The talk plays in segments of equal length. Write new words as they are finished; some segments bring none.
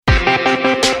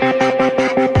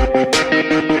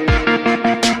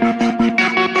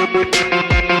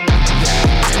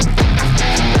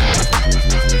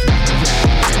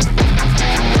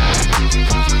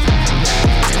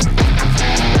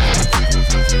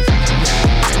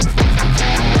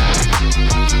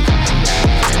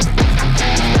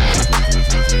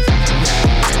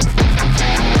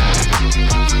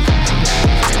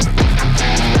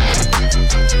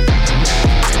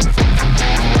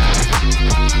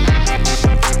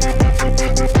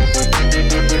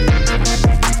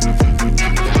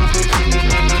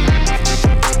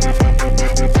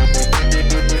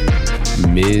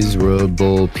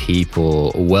beautiful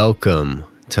people. Welcome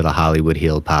to the Hollywood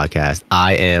Healed podcast.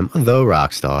 I am the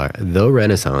rock star, the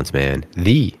Renaissance man,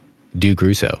 the Duke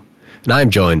Russo. And I'm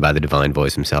joined by the divine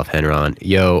voice himself, Henron.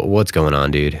 Yo, what's going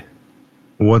on, dude?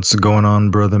 What's going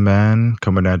on, brother man?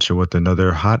 Coming at you with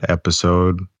another hot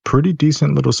episode. Pretty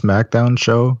decent little SmackDown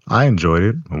show. I enjoyed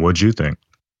it. What'd you think?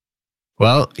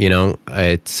 Well, you know,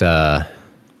 it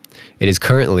is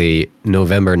currently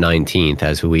November 19th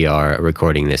as we are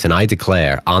recording this, and I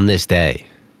declare on this day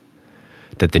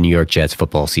that the New York Jets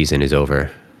football season is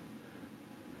over.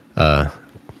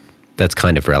 That's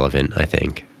kind of relevant, I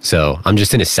think. So I'm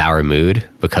just in a sour mood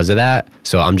because of that.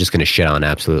 So I'm just going to shit on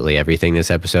absolutely everything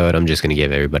this episode. I'm just going to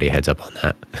give everybody a heads up on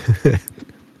that.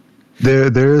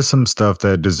 There is some stuff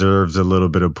that deserves a little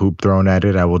bit of poop thrown at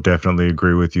it. I will definitely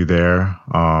agree with you there.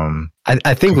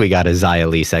 I think we got a Xia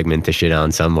Li segment to shit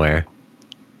on somewhere.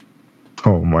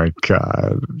 Oh my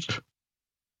God.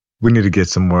 We need to get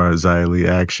some more Xia Li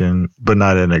action, but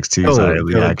not NXT Xia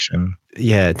Li action.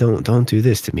 Yeah, don't do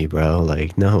this to me, bro.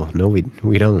 Like, no,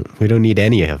 we don't need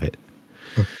any of it.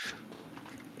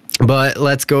 But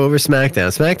let's go over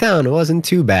SmackDown. SmackDown wasn't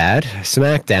too bad.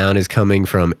 SmackDown is coming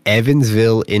from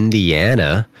Evansville,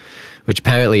 Indiana, which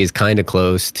apparently is kind of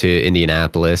close to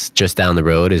Indianapolis, just down the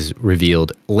road, is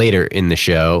revealed later in the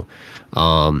show.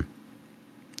 Now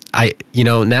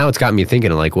it's got me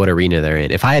thinking of like what arena they're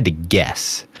in. If I had to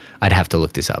guess, I'd have to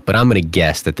look this up, but I'm going to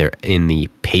guess that they're in the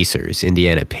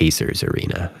Indiana Pacers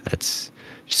arena. That's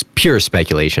just pure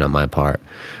speculation on my part.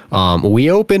 We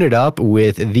open it up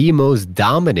with the most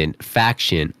dominant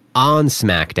faction on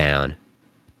SmackDown,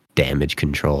 Damage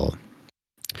Control.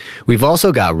 We've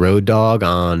also got Road Dogg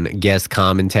on guest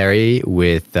commentary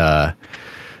with our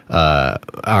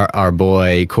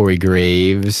boy Corey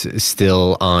Graves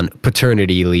still on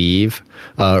paternity leave.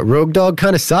 Road Dogg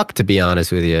kind of sucked, to be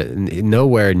honest with you.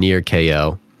 Nowhere near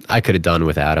KO. I could have done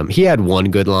without him. He had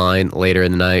one good line later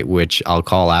in the night, which I'll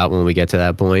call out when we get to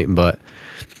that point. But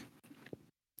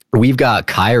we've got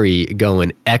Kairi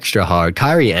going extra hard.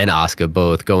 Kairi and Asuka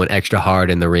both going extra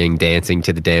hard in the ring, dancing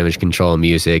to the Damage Control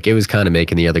music. It was kind of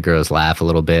making the other girls laugh a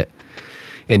little bit.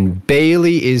 And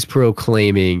Bayley is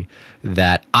proclaiming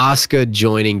that Asuka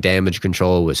joining Damage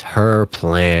Control was her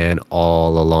plan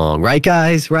all along. Right,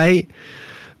 guys? Right?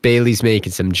 Bayley's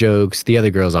making some jokes. The other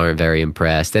girls aren't very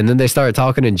impressed. And then they start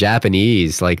talking in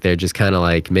Japanese, like they're just kind of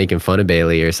like making fun of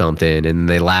Bayley or something. And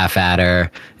they laugh at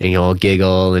her and all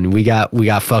giggle. And we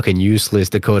got fucking useless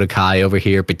Dakota Kai over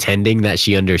here pretending that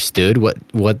she understood what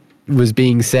was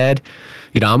being said.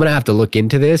 You know, I'm going to have to look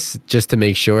into this just to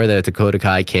make sure that Dakota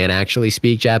Kai can actually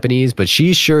speak Japanese, but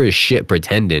she's sure as shit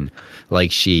pretending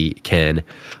like she can.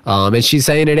 And she's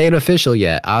saying it ain't official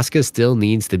yet. Asuka still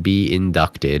needs to be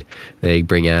inducted. They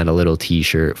bring out a little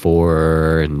t-shirt for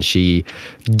her, and she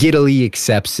giddily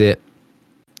accepts it.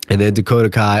 And then Dakota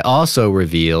Kai also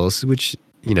reveals, which,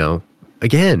 you know,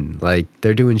 again, like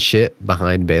they're doing shit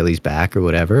behind Bayley's back or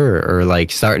whatever, or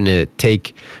like starting to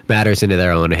take matters into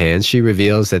their own hands. She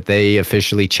reveals that they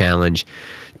officially challenge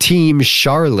Team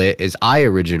Charlotte, as I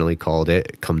originally called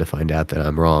it, come to find out that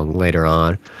I'm wrong later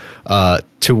on,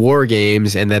 to War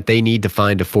Games, and that they need to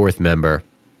find a fourth member.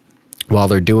 While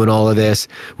they're doing all of this,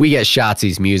 we get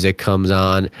Shotzi's music comes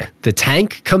on. The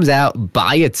tank comes out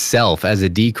by itself as a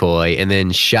decoy, and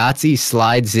then Shotzi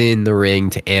slides in the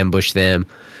ring to ambush them.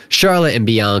 Charlotte and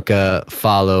Bianca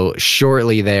follow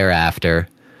shortly thereafter,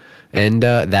 and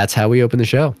that's how we open the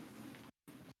show.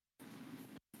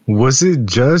 Was it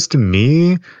just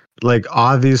me? Like,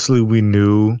 obviously we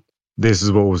knew this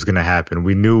is what was going to happen.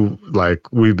 We knew, like,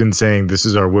 we've been saying this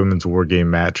is our women's war game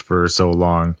match for so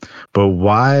long, but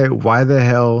why the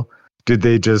hell did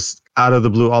they just out of the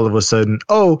blue all of a sudden,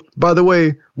 oh, by the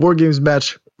way, war games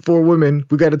match for women,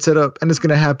 we got it set up and it's going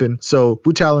to happen. So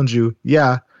we challenge you.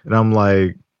 Yeah. And I'm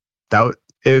like,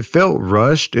 it felt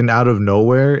rushed and out of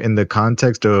nowhere in the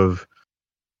context of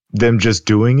them just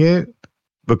doing it,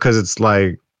 because it's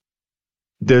like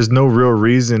there's no real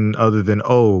reason other than,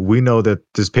 oh, we know that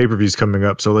this pay-per-view is coming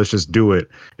up, so let's just do it.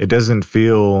 It doesn't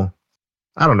feel,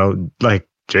 I don't know, like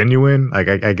genuine. Like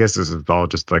I guess this is all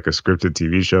just like a scripted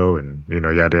TV show and, you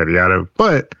know, yada yada yada.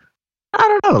 But I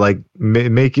don't know, like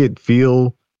make it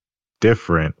feel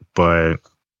different. But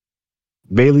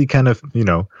Bayley kind of, you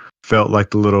know, felt like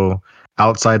the little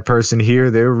outside person here.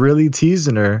 They're really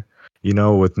teasing her, you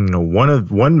know, with, you know,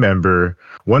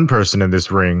 one person in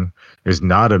this ring is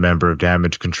not a member of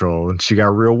Damage Control, and she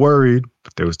got real worried.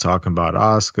 But they was talking about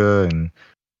Asuka, and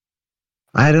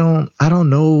I don't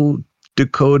know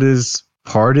Dakota's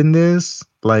part in this.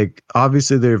 like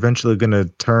obviously they're eventually gonna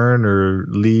turn or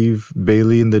leave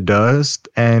Bailey in the dust.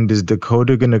 And is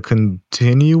Dakota gonna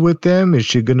continue with them? Is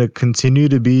she gonna continue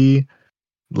to be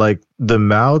like the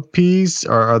mouthpiece,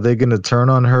 or are they gonna turn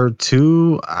on her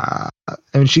too?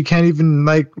 And she can't even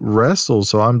like wrestle,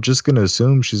 so I'm just gonna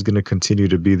assume she's gonna continue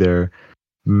to be their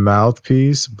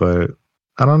mouthpiece. But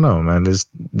I don't know, man.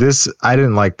 This I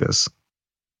didn't like this.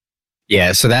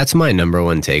 Yeah, so that's my number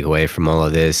one takeaway from all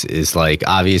of this is like,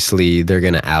 obviously they're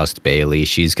going to oust Bailey.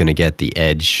 She's going to get the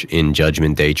edge in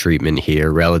Judgment Day treatment here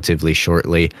relatively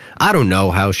shortly. I don't know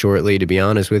how shortly, to be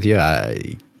honest with you.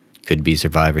 Could be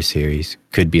Survivor Series,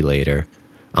 could be later.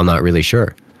 I'm not really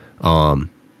sure.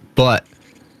 But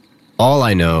all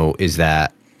I know is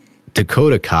that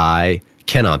Dakota Kai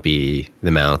cannot be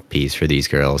the mouthpiece for these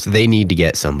girls. They need to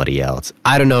get somebody else.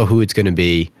 I don't know who it's going to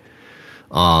be.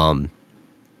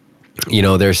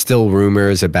 There's still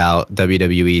rumors about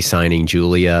WWE signing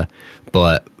Julia,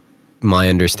 but my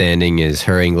understanding is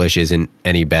her English isn't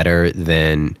any better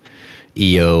than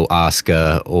Io,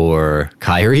 Asuka, or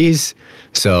Kyrie's.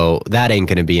 So that ain't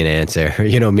going to be an answer.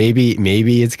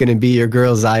 Maybe it's going to be your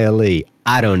girl Xia Li.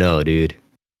 I don't know, dude.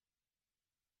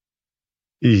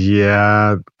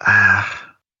 Yeah.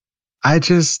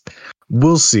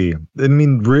 We'll see. I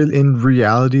mean, in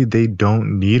reality, they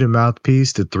don't need a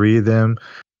mouthpiece. The three of them,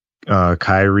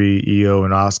 Kyrie, Io,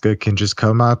 and Asuka, can just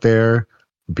come out there,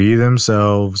 be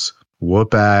themselves,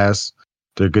 whoop ass.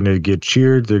 They're going to get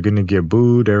cheered. They're going to get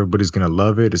booed. Everybody's going to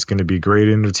love it. It's going to be great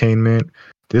entertainment.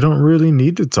 They don't really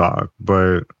need to talk,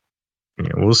 but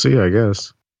we'll see, I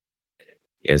guess.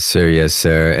 Yes, sir. Yes,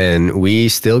 sir. And we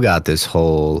still got this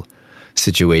whole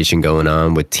situation going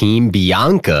on with Team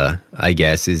Bianca, I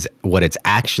guess is what it's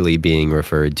actually being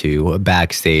referred to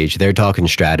backstage. They're talking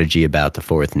strategy about the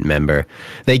fourth member.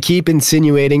 They keep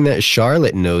insinuating that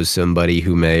Charlotte knows somebody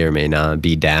who may or may not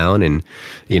be down, and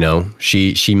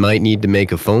she might need to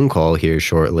make a phone call here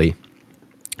shortly.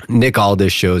 Nick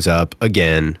Aldis shows up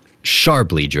again,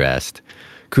 sharply dressed.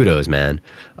 Kudos, man.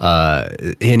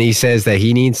 And he says that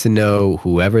he needs to know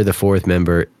whoever the fourth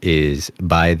member is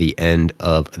by the end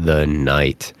of the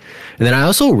night. And then I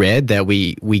also read that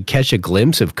we catch a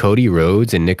glimpse of Cody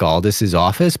Rhodes in Nick Aldis's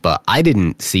office, but I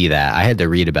didn't see that. I had to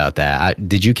read about that.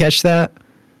 Did you catch that?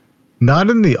 Not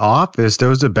in the office. There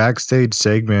was a backstage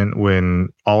segment when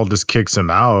Aldis kicks him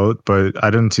out, but I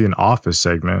didn't see an office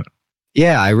segment.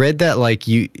 Yeah, I read that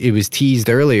it was teased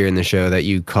earlier in the show that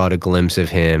you caught a glimpse of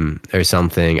him or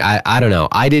something. I don't know.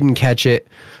 I didn't catch it.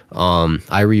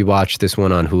 I rewatched this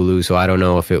one on Hulu, so I don't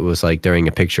know if it was like during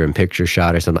a picture-in-picture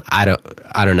shot or something. I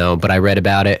don't know, but I read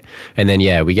about it. And then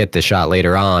yeah, we get the shot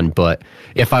later on, but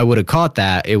if I would have caught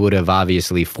that, it would have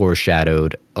obviously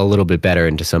foreshadowed a little bit better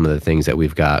into some of the things that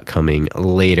we've got coming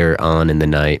later on in the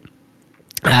night.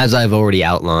 As I've already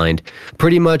outlined,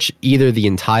 pretty much either the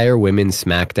entire women's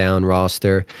SmackDown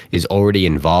roster is already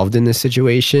involved in this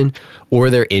situation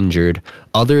or they're injured,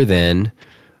 other than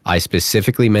I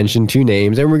specifically mentioned two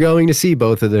names, and we're going to see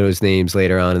both of those names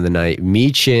later on in the night,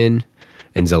 Mi Chin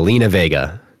and Zelina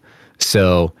Vega.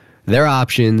 So their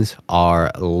options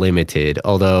are limited,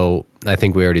 although I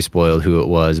think we already spoiled who it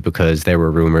was because there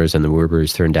were rumors and the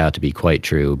rumors turned out to be quite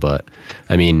true. But,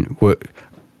 I mean, what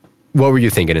were you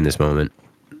thinking in this moment?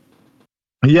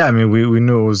 Yeah, I mean, we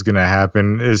knew it was going to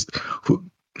happen.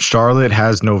 Charlotte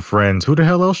has no friends. Who the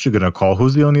hell else she going to call?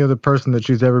 Who's the only other person that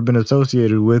she's ever been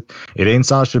associated with? It ain't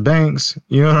Sasha Banks.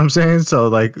 You know what I'm saying? So,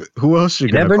 like, who else she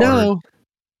going to call? Never know.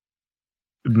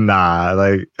 Nah,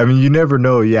 like, I mean, you never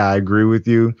know. Yeah, I agree with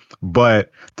you.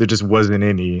 But there just wasn't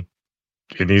any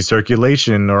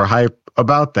circulation or hype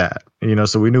about that.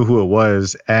 So we knew who it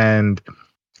was. And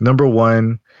number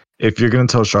one, if you're going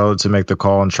to tell Charlotte to make the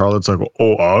call and Charlotte's like,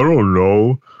 oh, I don't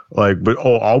know. Like, but,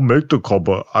 oh, I'll make the call,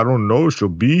 but I don't know if she'll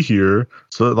be here.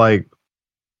 So, like,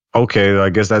 okay,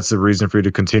 I guess that's the reason for you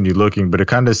to continue looking. But it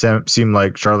kind of seemed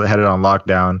like Charlotte had it on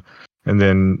lockdown. And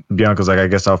then Bianca's like, I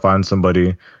guess I'll find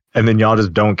somebody. And then y'all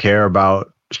just don't care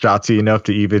about Shotzi enough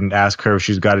to even ask her if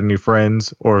she's got any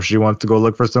friends or if she wants to go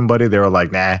look for somebody. They were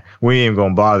like, nah, we ain't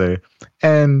going to bother.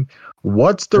 And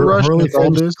what's the rush with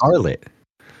all this? Scarlett.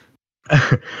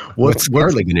 What's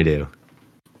Scarlett gonna do?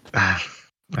 I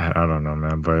don't know,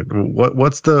 man. But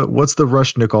what's the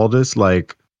rush, Nick Aldis?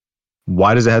 Like,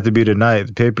 why does it have to be tonight?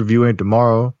 The pay-per-view ain't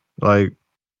tomorrow. Like,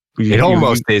 it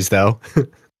almost is though.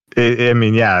 I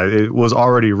mean, yeah, it was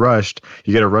already rushed.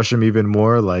 You got to rush him even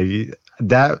more, like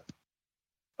that.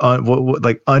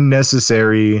 Like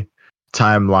unnecessary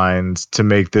timelines to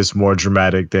make this more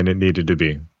dramatic than it needed to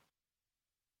be.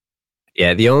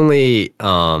 Yeah, the only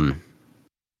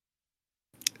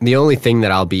the only thing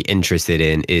that I'll be interested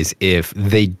in is if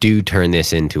they do turn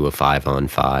this into a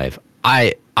 5-on-5.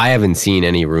 I haven't seen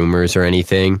any rumors or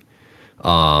anything,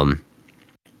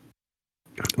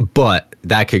 but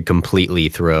that could completely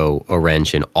throw a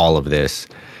wrench in all of this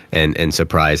and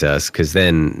surprise us, because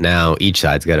then now each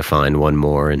side's got to find one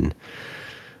more, and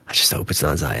I just hope it's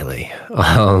not Xia Li.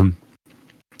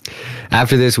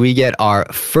 After this, we get our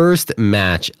first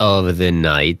match of the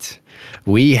night.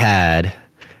 We had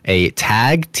a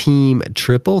tag team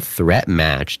triple threat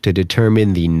match to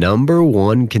determine the number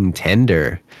one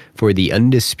contender for the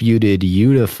undisputed,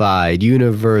 unified,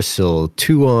 universal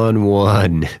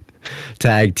 2-on-1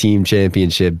 tag team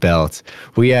championship belts.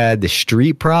 We had the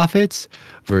Street Profits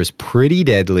versus Pretty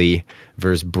Deadly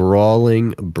versus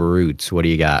Brawling Brutes. What do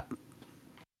you got?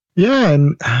 Yeah,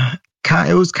 and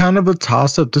it was kind of a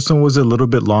toss-up. This one was a little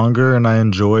bit longer, and I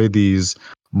enjoy these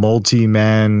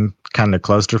multi-man kind of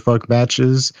clusterfuck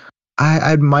matches.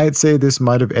 I might say this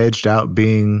might have edged out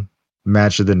being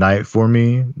match of the night for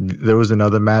me. There was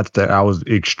another match that I was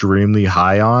extremely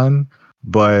high on,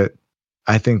 but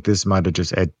I think this might have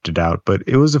just edged it out. But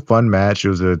it was a fun match. It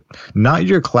was not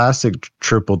your classic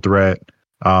triple threat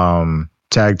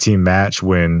tag team match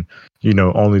when, you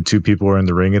know, only two people are in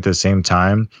the ring at the same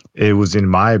time. It was, in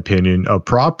my opinion, a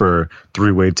proper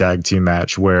three-way tag team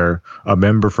match where a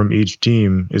member from each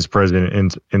team is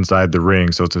present inside the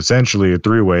ring. So it's essentially a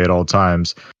three-way at all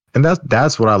times. And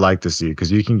that's what I like to see,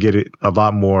 because you can get it a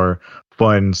lot more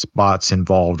fun spots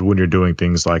involved when you're doing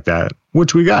things like that,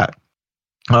 which we got.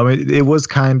 It was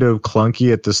kind of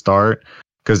clunky at the start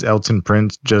because Elton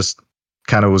Prince just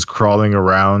kind of was crawling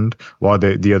around while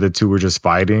the other two were just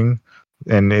fighting.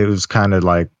 And it was kind of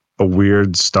like a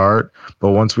weird start.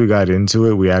 But once we got into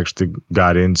it, we actually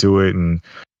got into it. And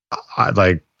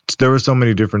there were so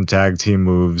many different tag team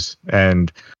moves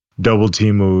and double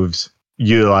team moves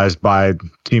utilized by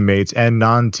teammates and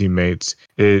non-teammates.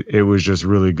 It was just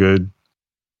really good.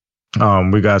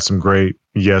 We got some great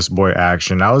Yes Boy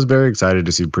action. I was very excited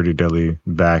to see Pretty Deadly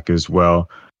back as well.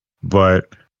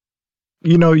 But,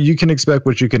 you know, you can expect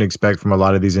what you can expect from a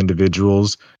lot of these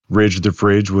individuals. Ridge the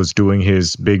Fridge was doing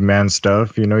his big man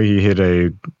stuff. You know, he hit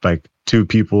a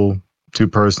two-person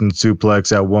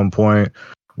suplex at one point,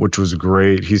 which was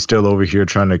great. He's still over here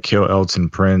trying to kill Elton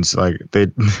Prince. Like, they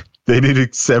need to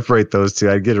separate those two.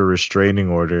 I'd get a restraining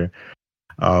order.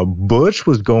 Butch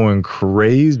was going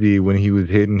crazy when he was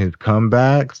hitting his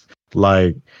comebacks.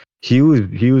 Like, he was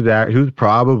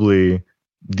probably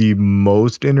the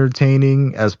most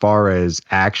entertaining as far as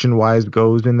action wise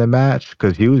goes in the match,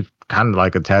 because he was kind of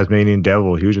like a Tasmanian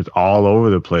devil. He was just all over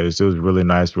the place. It was really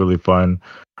nice, really fun.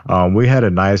 We had a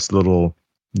nice little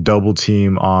double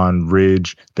team on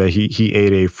Ridge that he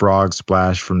ate a frog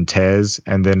splash from Tez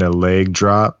and then a leg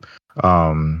drop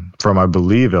from, I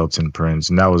believe, Elton Prince,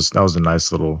 and that was a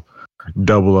nice little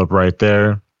double up right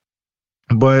there.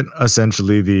 But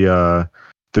essentially the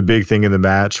big thing in the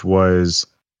match was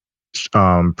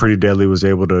Pretty Deadly was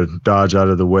able to dodge out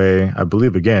of the way, I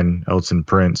believe, again, Elton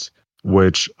Prince,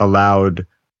 which allowed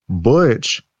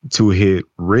Butch to hit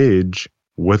Ridge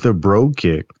with a bro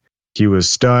kick. He was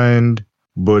stunned.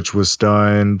 Butch was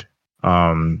stunned.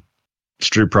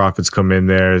 Street Profits come in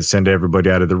there, send everybody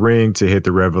out of the ring to hit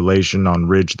the revelation on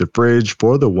Ridge the Fridge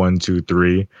for the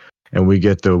 1-2-3. And we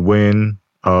get the win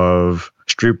of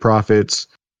Street Profits.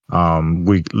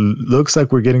 Looks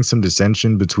like we're getting some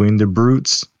dissension between the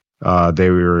Brutes. They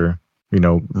were,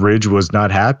 Ridge was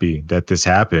not happy that this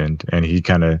happened, and he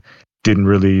kind of didn't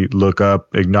really look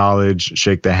up, acknowledge,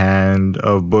 shake the hand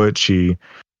of Butch. He,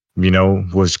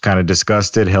 was kind of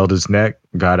disgusted, held his neck,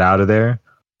 got out of there.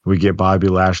 We get Bobby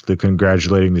Lashley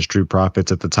congratulating the Street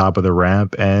Profits at the top of the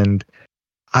ramp, and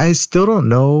I still don't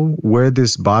know where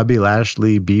this Bobby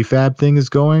Lashley BFAB thing is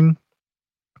going,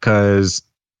 because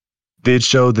it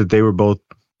showed that they were both,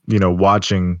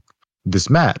 watching this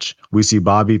match. We see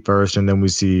Bobby first, and then we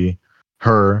see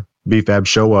her, BFAB,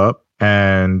 show up,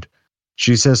 and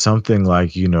she says something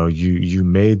like, you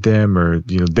made them, or,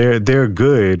 they're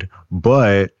good,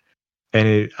 but,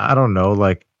 and I don't know,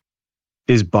 like,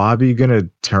 is Bobby going to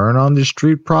turn on the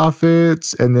Street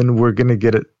Profits, and then we're going to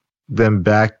get them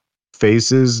back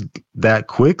faces that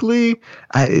quickly?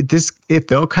 It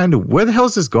felt kind of, where the hell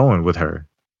is this going with her?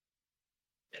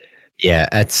 Yeah,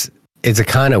 it's a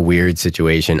kind of weird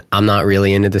situation. I'm not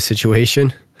really into the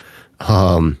situation.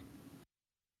 I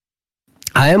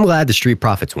am glad the Street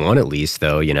Profits won, at least,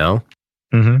 though,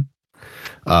 Mm-hmm.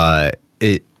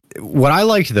 What I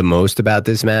liked the most about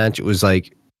this match was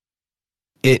like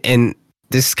and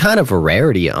this is kind of a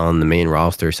rarity on the main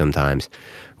roster sometimes.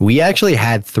 We actually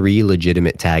had 3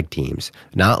 legitimate tag teams,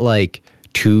 not like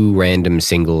two random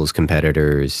singles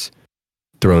competitors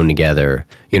thrown together.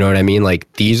 You know what I mean?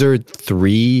 Like, these are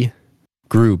three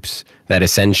groups that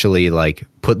essentially like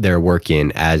put their work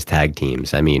in as tag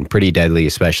teams. I mean, Pretty Deadly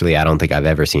especially, I don't think I've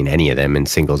ever seen any of them in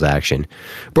singles action.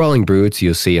 Brawling Brutes,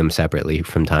 you'll see them separately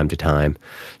from time to time.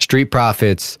 Street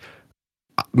Profits,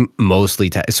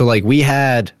 mostly so like we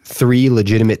had three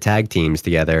legitimate tag teams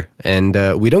together, and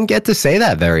we don't get to say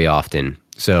that very often,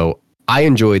 so I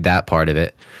enjoyed that part of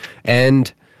it.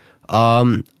 And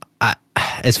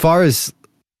as far as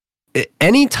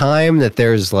any time that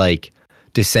there's like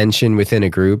dissension within a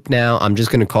group now, I'm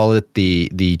just going to call it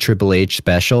the Triple H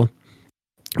special,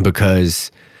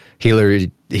 because he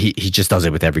just does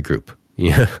it with every group.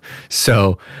 Yeah.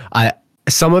 So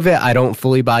some of it I don't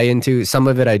fully buy into, some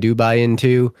of it I do buy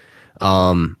into.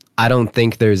 I don't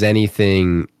think there's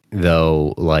anything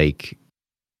though like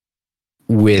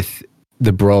with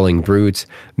the Brawling Brutes,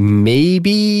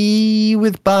 maybe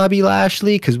with Bobby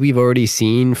Lashley, because we've already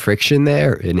seen friction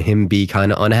there and him be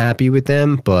kind of unhappy with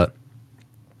them. But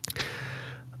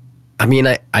I mean,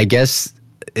 I guess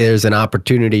there's an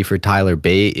opportunity for Tyler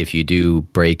Bate if you do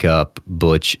break up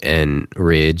Butch and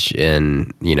Ridge.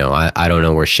 And, you know, I don't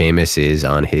know where Sheamus is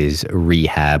on his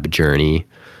rehab journey.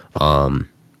 But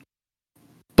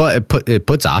it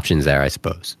puts options there, I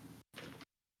suppose.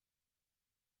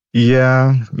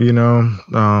 Yeah, you know,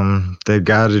 they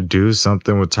got to do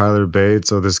something with Tyler Bate,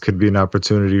 so this could be an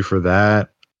opportunity for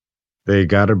that. They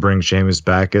got to bring Sheamus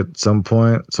back at some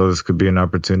point, so this could be an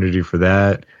opportunity for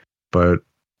that. But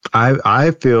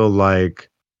I feel like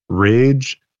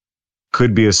Ridge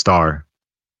could be a star.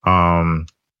 The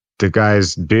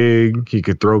guy's big. He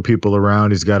could throw people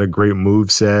around. He's got a great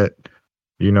move set.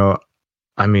 You know,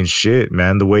 I mean, shit,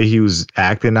 man. The way he was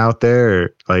acting out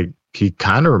there, like, he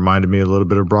kind of reminded me a little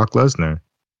bit of Brock Lesnar.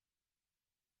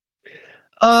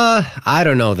 I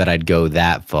don't know that I'd go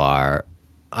that far.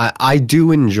 I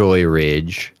do enjoy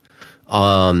Ridge.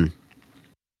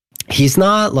 He's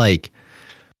not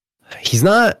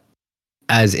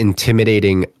as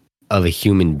intimidating of a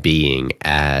human being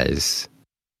as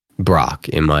Brock,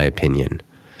 in my opinion.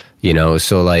 You know,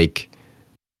 so like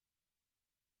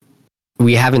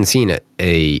we haven't seen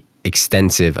a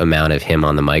extensive amount of him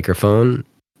on the microphone.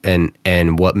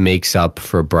 And what makes up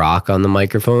for Brock on the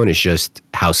microphone is just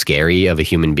how scary of a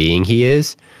human being he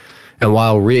is. And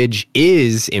while Ridge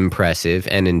is impressive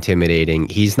and intimidating,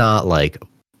 he's not like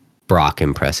Brock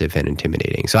impressive and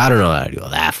intimidating. So I don't know that I'd go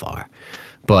that far.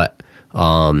 But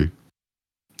I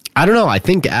don't know. I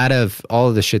think out of all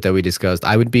of the shit that we discussed,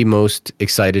 I would be most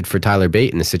excited for Tyler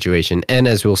Bate in the situation. And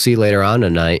as we'll see later on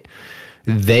tonight,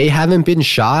 they haven't been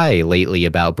shy lately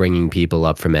about bringing people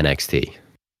up from NXT.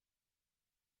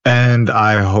 And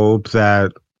I hope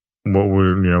that what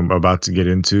we're about to get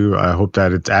into, I hope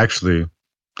that it's actually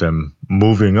them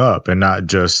moving up and not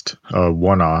just a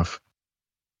one-off.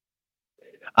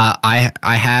 I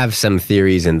have some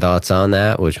theories and thoughts on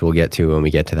that, which we'll get to when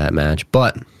we get to that match.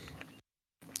 But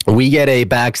we get a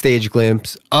backstage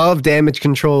glimpse of Damage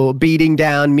Control beating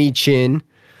down Michin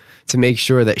to make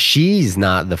sure that she's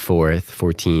not the fourth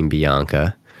for Team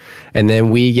Bianca. And then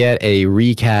we get a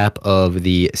recap of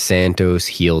the Santos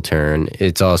heel turn.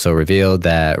 It's also revealed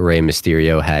that Rey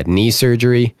Mysterio had knee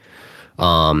surgery.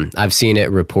 I've seen it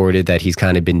reported that he's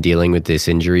kind of been dealing with this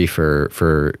injury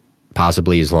for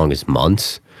possibly as long as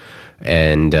months.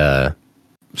 And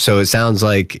so it sounds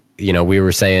like, we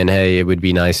were saying, hey, it would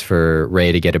be nice for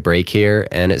Rey to get a break here.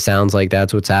 And it sounds like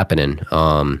that's what's happening.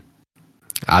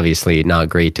 Obviously not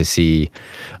great to see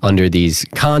under these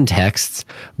contexts,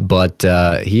 but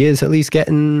he is at least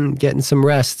getting some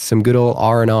rest, some good old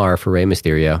R&R for Rey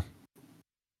Mysterio.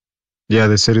 Yeah,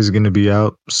 they said he's going to be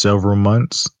out several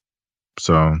months.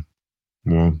 So,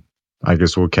 I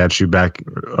guess we'll catch you back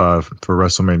for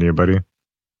WrestleMania, buddy.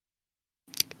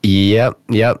 Yep.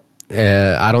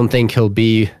 I don't think he'll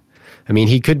be... I mean,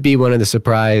 he could be one of the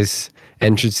surprise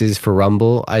entrances for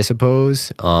Rumble, I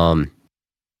suppose.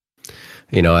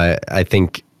 I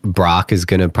think Brock is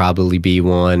going to probably be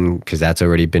one because that's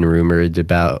already been rumored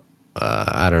about.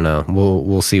 I don't know.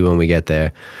 We'll see when we get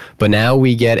there. But now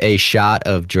we get a shot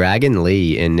of Dragon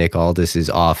Lee in Nick Aldis's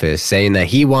office saying that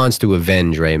he wants to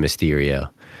avenge Rey Mysterio.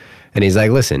 And he's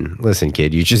like, listen,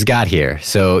 kid, you just got here.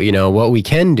 So, what we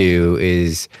can do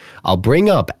is I'll bring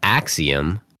up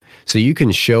Axiom so you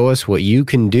can show us what you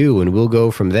can do and we'll go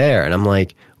from there. And I'm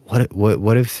like,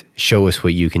 What if show us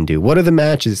what you can do? What are the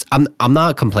matches? I'm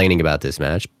not complaining about this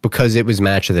match because it was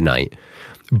match of the night,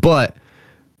 but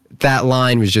that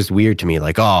line was just weird to me.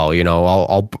 Like,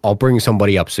 I'll bring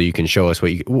somebody up so you can show us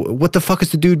what the fuck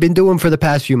has the dude been doing for the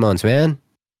past few months, man?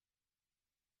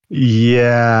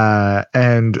 Yeah,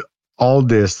 and all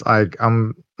this,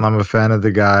 I'm a fan of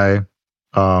the guy.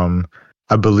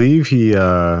 I believe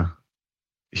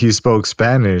he spoke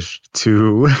Spanish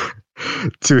to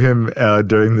to him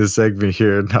during this segment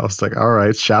here, and I was like, all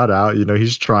right, shout out. You know,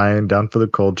 he's trying, down for the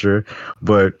culture.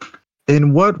 But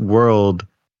in what world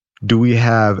do we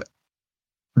have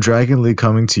Dragon Lee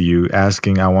coming to you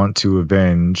asking, I want to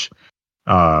avenge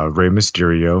Rey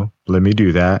Mysterio? Let me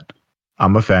do that.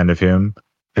 I'm a fan of him.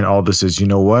 And Aldous says, you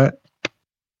know what?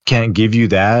 Can't give you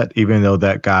that, even though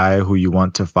that guy who you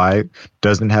want to fight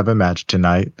doesn't have a match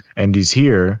tonight, and he's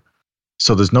here.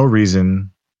 So there's no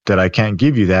reason that I can't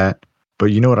give you that. But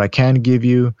you know what I can give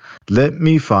you? Let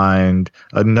me find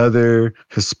another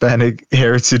Hispanic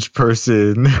heritage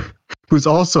person who's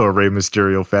also a Rey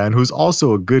Mysterio fan, who's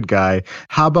also a good guy.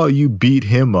 How about you beat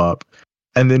him up?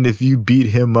 And then if you beat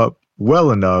him up well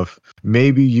enough,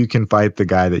 maybe you can fight the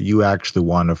guy that you actually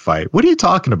want to fight. What are you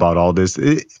talking about, all this?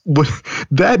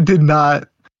 That did not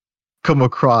come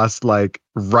across like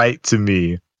right to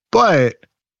me. But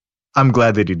I'm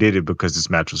glad that he did it because this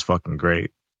match was fucking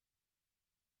great.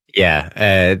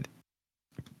 Yeah.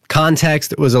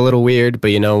 Context was a little weird,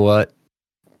 but you know what?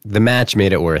 The match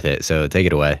made it worth it. So take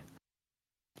it away.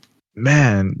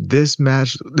 Man, this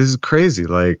match, this is crazy.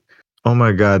 Like, oh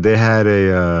my God, they had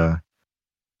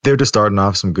they're just starting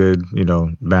off some good,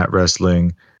 mat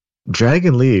wrestling.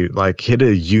 Dragon Lee, like, hit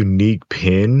a unique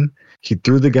pin. He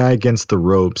threw the guy against the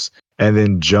ropes and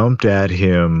then jumped at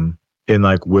him in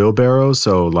like wheelbarrow.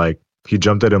 So like he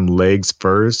jumped at him legs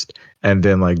first and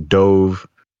then like dove,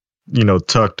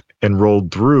 tucked and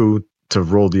rolled through to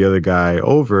roll the other guy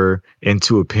over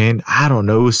into a pin. I don't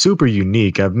know. It was super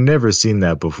unique. I've never seen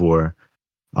that before.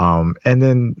 And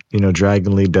then,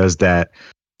 Dragon Lee does that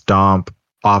stomp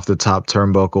off the top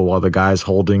turnbuckle while the guy's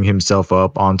holding himself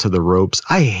up onto the ropes.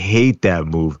 I hate that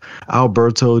move.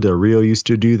 Alberto Del Rio used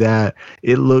to do that.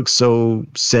 It looks so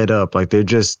set up. Like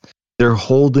they're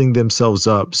holding themselves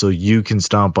up so you can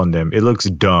stomp on them. It looks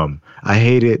dumb. I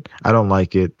hate it. I don't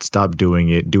like it. Stop doing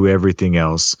it. Do everything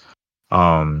else.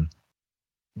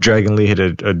 Dragon Lee hit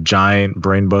a giant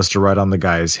brainbuster right on the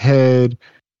guy's head.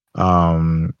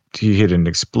 He hit an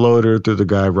exploder through the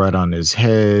guy right on his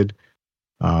head.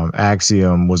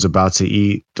 Axiom was about to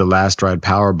eat the last ride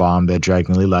power bomb that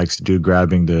Dragon Lee likes to do,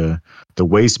 grabbing the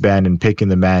waistband and picking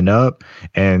the man up,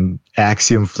 and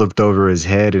Axiom flipped over his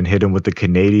head and hit him with the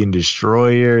Canadian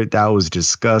Destroyer. That was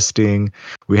disgusting.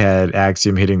 We had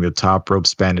Axiom hitting the top rope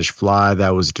Spanish Fly.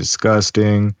 That was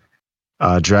disgusting.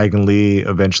 Dragon Lee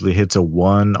eventually hits a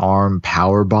one-arm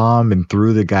power bomb and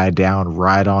threw the guy down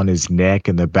right on his neck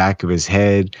and the back of his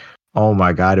head. Oh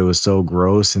my God, it was so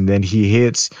gross. And then he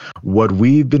hits what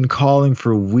we've been calling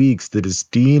for weeks, the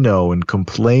Destino, and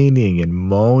complaining and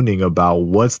moaning about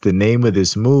what's the name of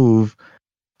this move.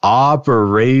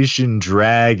 Operation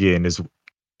Dragon is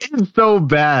so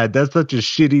bad. That's such a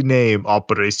shitty name,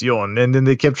 Operacion. And then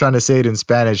they kept trying to say it in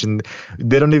Spanish, and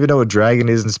they don't even know what dragon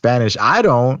is in Spanish. I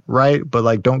don't, right? But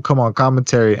like, don't come on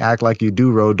commentary and act like you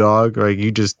do, Road Dogg. Like,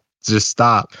 you just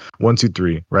stop. 1, 2,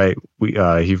 3, right?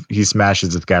 He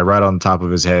smashes this guy right on top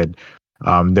of his head.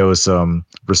 There was some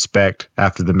respect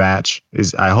after the match.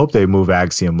 I hope they move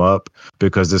Axiom up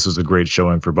because this was a great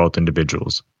showing for both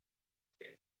individuals.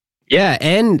 Yeah,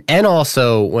 and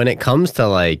also when it comes to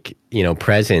like,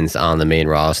 presence on the main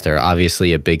roster,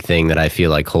 obviously a big thing that I feel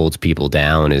like holds people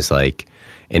down is like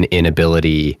an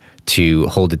inability to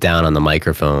hold it down on the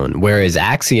microphone. Whereas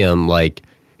Axiom, like,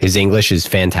 his English is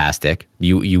fantastic.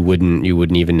 You wouldn't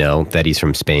even know that he's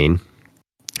from Spain.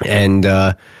 And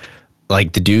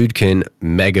like, the dude can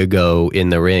mega go in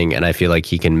the ring, and I feel like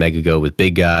he can mega go with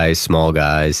big guys, small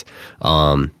guys.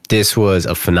 This was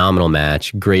a phenomenal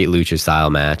match, great lucha style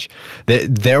match.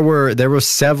 There were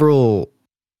several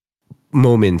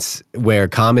moments where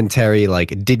commentary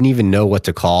like didn't even know what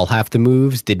to call half the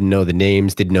moves, didn't know the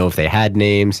names, didn't know if they had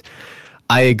names.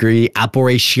 I agree.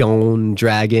 Operation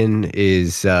Dragon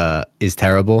is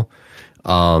terrible.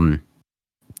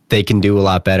 They can do a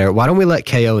lot better. Why don't we let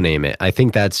KO name it? I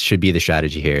think that should be the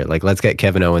strategy here. Like, let's get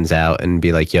Kevin Owens out and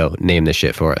be like, yo, name this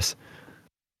shit for us.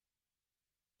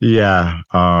 Yeah.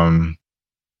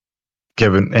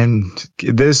 Kevin, and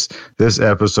this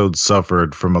episode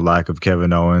suffered from a lack of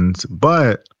Kevin Owens,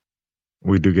 but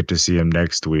we do get to see him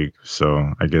next week.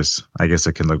 So I guess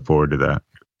I can look forward to that.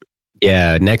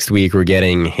 Yeah, next week we're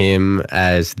getting him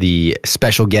as the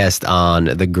special guest on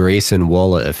the Grayson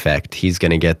Waller effect. He's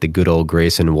going to get the good old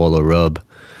Grayson Waller rub,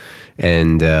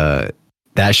 and that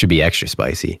should be extra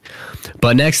spicy.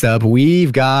 But next up,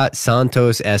 we've got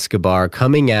Santos Escobar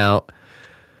coming out.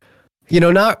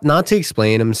 Not to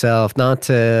explain himself, not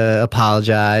to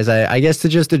apologize, I guess to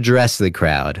just address the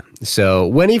crowd. So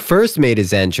when he first made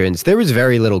his entrance, there was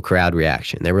very little crowd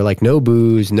reaction. There were like no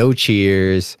boos, no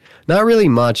cheers, not really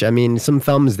much. I mean, some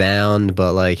thumbs down,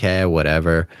 but like, hey,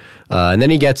 whatever. And then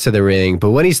he gets to the ring,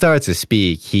 but when he starts to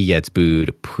speak, he gets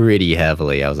booed pretty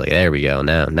heavily. I was like, there we go.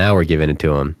 Now we're giving it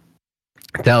to him.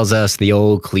 Tells us the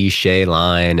old cliche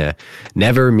line,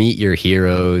 never meet your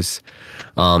heroes.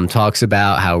 Talks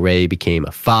about how Ray became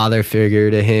a father figure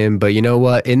to him. But you know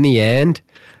what? In the end,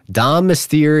 Dom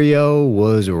Mysterio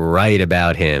was right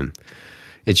about him.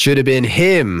 It should have been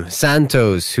him,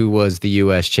 Santos, who was the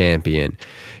U.S. champion.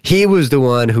 He was the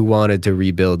one who wanted to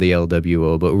rebuild the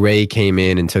LWO, but Ray came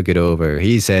in and took it over.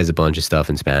 He says a bunch of stuff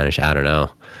in Spanish. I don't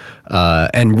know.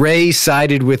 And Ray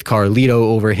sided with Carlito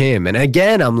over him. And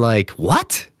again, I'm like,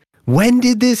 what? When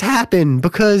did this happen?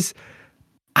 Because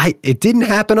it didn't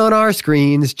happen on our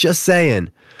screens, just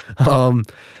saying.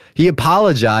 He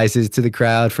apologizes to the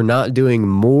crowd for not doing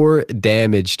more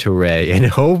damage to Ray and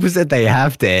hopes that they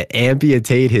have to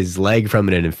amputate his leg from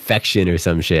an infection or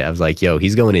some shit. I was like, yo,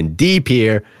 he's going in deep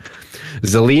here.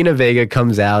 Zelina Vega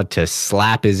comes out to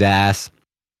slap his ass.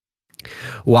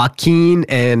 Joaquin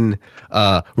and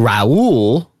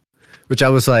Raul, which I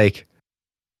was like,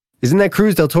 isn't that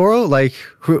Cruz del Toro? Like,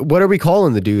 what are we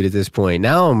calling the dude at this point?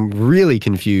 Now I'm really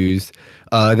confused.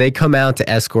 They come out to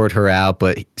escort her out,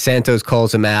 but Santos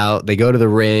calls him out. They go to the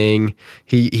ring.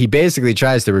 He basically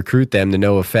tries to recruit them to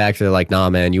no effect. They're like,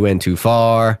 nah, man, you went too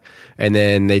far. And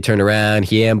then they turn around.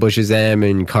 He ambushes them,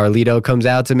 and Carlito comes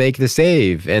out to make the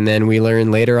save. And then we learn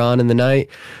later on in the night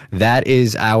that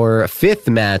is our 5th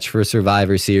match for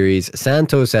Survivor Series,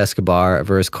 Santos Escobar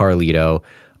versus Carlito.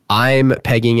 I'm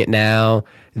pegging it now.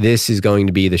 This is going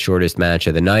to be the shortest match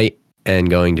of the night and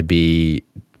going to be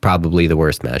probably the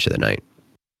worst match of the night.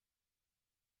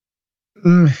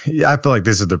 Yeah, I feel like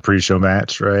this is the pre-show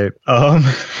match, right?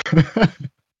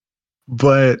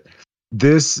 But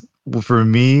this, for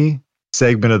me,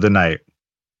 segment of the night.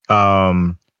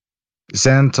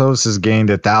 Santos has gained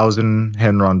 1,000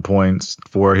 Henron points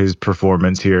for his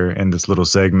performance here in this little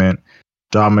segment.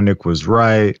 Dominic was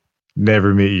right.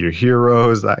 Never meet your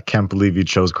heroes. I can't believe you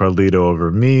chose Carlito over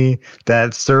me.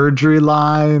 That surgery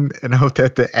line and hope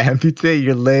that to amputate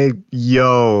your leg.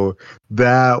 Yo,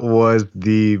 that was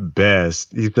the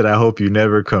best. He said, I hope you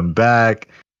never come back.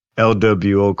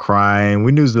 LWO crying.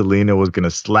 We knew Zelina was going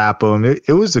to slap him.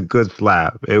 It was a good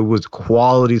slap. It was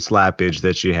quality slappage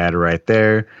that she had right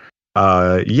there.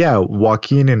 Yeah,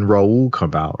 Joaquin and Raul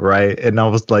come out, right? And I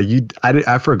was like,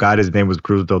 I forgot his name was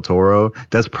Cruz del Toro.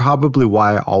 That's probably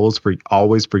why I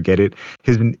always forget it.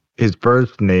 His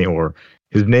first name, or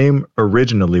his name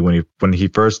originally when he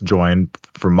first joined,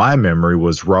 from my memory,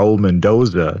 was Raul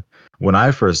Mendoza. When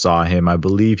I first saw him, I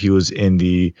believe he was in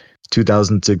the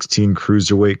 2016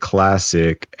 Cruiserweight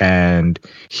Classic, and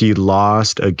he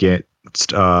lost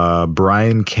against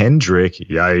Brian Kendrick.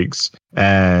 Yikes.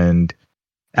 And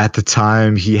at the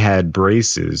time, he had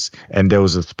braces, and there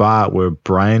was a spot where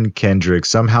Brian Kendrick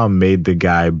somehow made the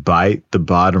guy bite the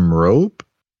bottom rope,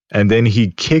 and then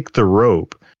he kicked the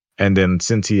rope. And then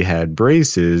since he had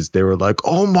braces, they were like,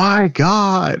 oh my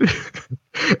God.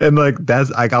 And like,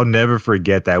 that's like, I'll never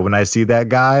forget that. When I see that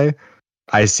guy,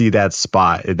 I see that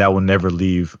spot. That will never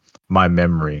leave my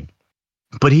memory.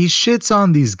 But he shits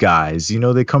on these guys. You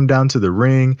know, they come down to the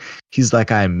ring. He's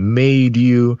like, I made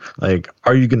you. Like,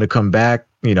 are you going to come back,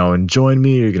 you know, and join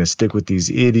me? Or you're going to stick with these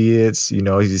idiots? You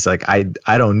know, he's like, I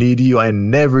don't need you. I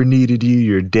never needed you.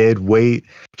 You're dead weight.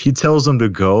 He tells them to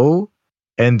go,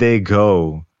 and they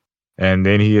go. And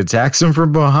then he attacks them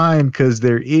from behind because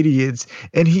they're idiots.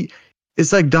 And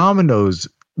it's like dominoes,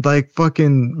 like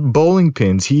fucking bowling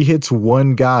pins. He hits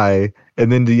one guy,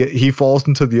 and then he falls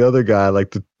into the other guy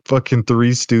like the fucking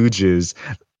Three Stooges.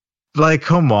 Like,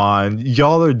 come on,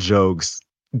 y'all are jokes.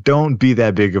 Don't be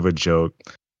that big of a joke.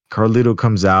 Carlito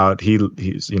comes out.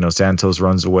 He's you know, Santos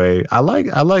runs away. I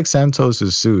like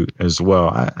Santos's suit as well.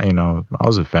 I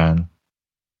was a fan.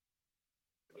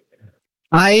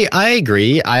 I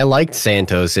agree. I liked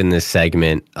Santos in this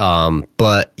segment.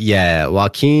 But yeah,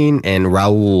 Joaquin and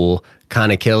Raul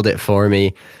kind of killed it for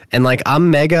me. And like, I'm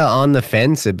mega on the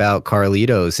fence about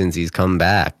Carlito since he's come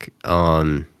back.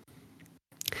 And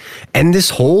this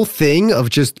whole thing of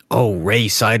just, oh, Ray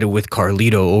sided with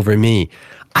Carlito over me.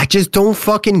 I just don't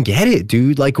fucking get it,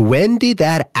 dude. Like, when did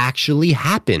that actually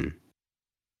happen?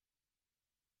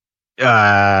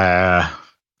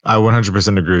 I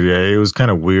 100% agree with you. It was kind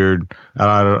of weird.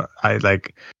 I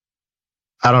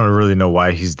don't really know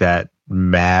why he's that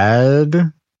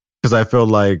mad. Because I feel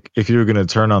like if you're going to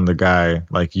turn on the guy,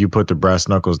 like, you put the brass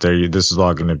knuckles there, this is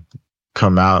all going to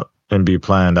come out and be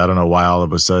planned. I don't know why all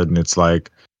of a sudden it's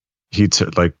like he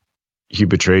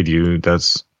betrayed you.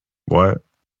 That's what?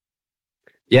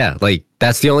 Yeah, like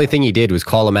that's the only thing he did was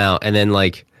call him out, and then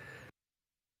like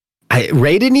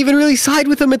Ray didn't even really side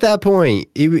with him at that point.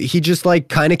 He just like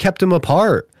kind of kept him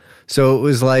apart. So it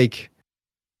was like,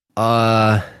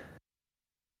 I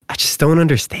just don't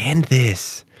understand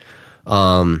this.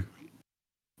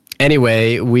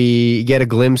 Anyway, we get a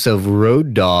glimpse of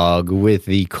Road Dogg with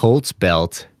the Colts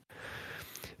belt,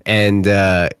 and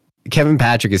Kevin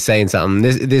Patrick is saying something.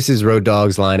 This is Road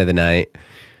Dogg's line of the night.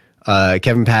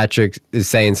 Kevin Patrick is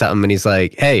saying something, and he's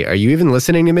like, "Hey, are you even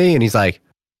listening to me?" And he's like,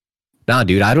 "Nah,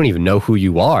 dude, I don't even know who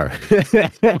you are."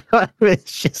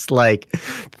 It's just like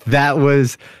that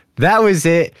was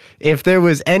it. If there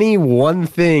was any one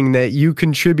thing that you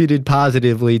contributed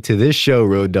positively to this show,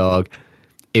 Road Dogg,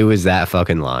 it was that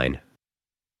fucking line.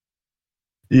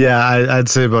 Yeah, I'd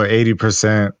say about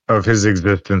 80% of his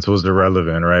existence was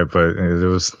irrelevant, right? But it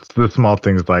was the small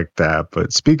things like that.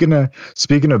 But speaking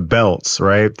of belts,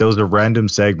 right? There was a random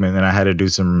segment, and I had to do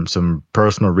some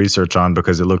personal research on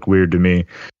because it looked weird to me.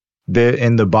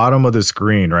 In the bottom of the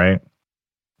screen, right?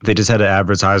 They just had an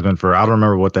advertisement for, I don't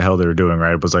remember what the hell they were doing,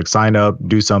 right? It was like sign up,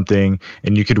 do something,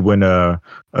 and you could win a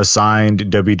signed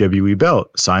WWE belt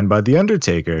signed by The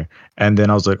Undertaker. And then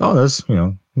I was like, oh, that's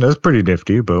pretty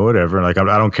nifty, but whatever. Like, I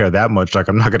don't care that much. Like,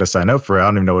 I'm not going to sign up for it. I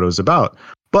don't even know what it was about.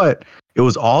 But it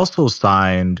was also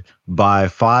signed by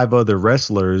 5 other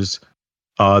wrestlers.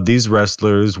 These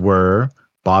wrestlers were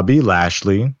Bobby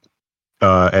Lashley,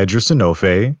 Edris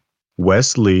Enofe,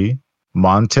 Wes Lee,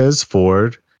 Montez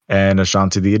Ford, and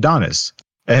Ashanti the Adonis.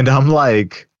 And I'm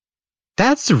like,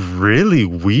 that's really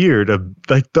weird.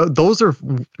 Like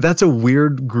that's a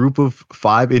weird group of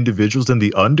 5 individuals. And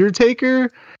The Undertaker,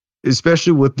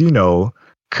 especially with,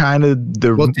 kind of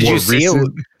the Well,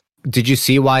 recent. Did you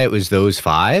see why it was those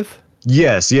 5?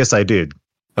 Yes, I did.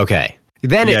 Okay.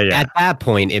 Then at that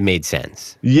point, it made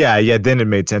sense. Yeah, then it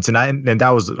made sense. And that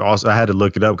was also, I had to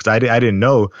look it up because I didn't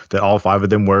know that all 5 of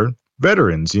them were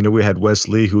veterans. We had Wes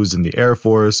Lee, who was in the Air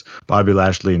Force, Bobby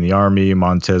Lashley in the Army,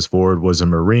 Montez Ford was a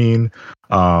Marine,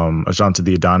 Ashanti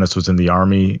the Adonis was in the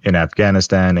Army in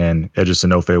Afghanistan, and Edris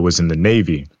Enofe was in the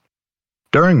Navy.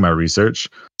 During my research,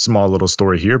 small little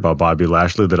story here about Bobby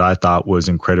Lashley that I thought was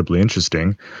incredibly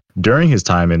interesting. During his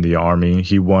time in the Army,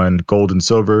 he won gold and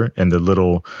silver in the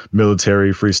little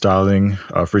military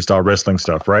freestyle wrestling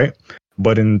stuff, right?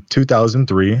 But in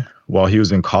 2003, while he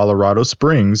was in Colorado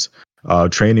Springs,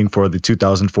 training for the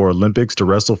 2004 Olympics to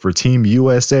wrestle for Team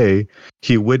USA,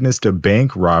 he witnessed a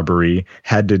bank robbery,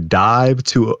 had to dive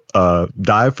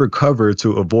for cover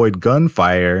to avoid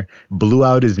gunfire, blew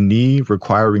out his knee,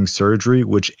 requiring surgery,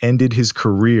 which ended his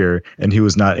career, and he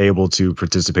was not able to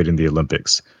participate in the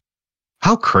Olympics.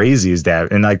 How crazy is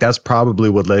that? And like, that's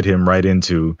probably what led him right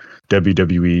into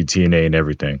WWE, TNA, and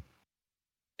everything.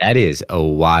 That is a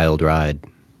wild ride.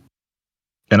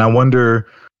 And I wonder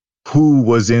who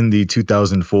was in the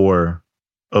 2004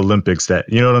 Olympics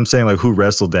that, you know what I'm saying? Like, who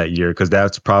wrestled that year? Because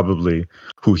that's probably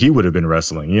who he would have been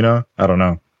wrestling, I don't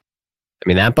know. I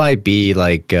mean, that might be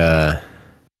like,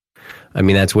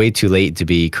 that's way too late to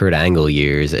be Kurt Angle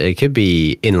years. It could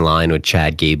be in line with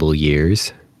Chad Gable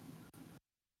years.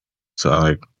 So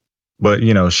like, but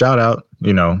shout out,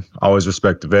 always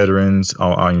respect the veterans.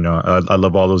 I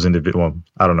love all those individuals. Well,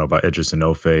 I don't know about Edris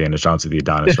Enofe and Ashanti the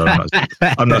Adonis. So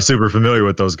I'm not super familiar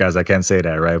with those guys. I can't say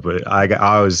that, right? But I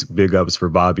always big ups for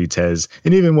Bobby, Tez,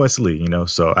 and even Wes Lee.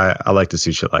 So I like to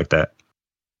see shit like that.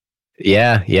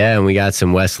 Yeah, and we got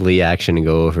some Wes Lee action to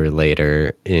go over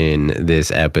later in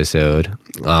this episode.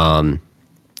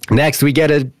 Next, we get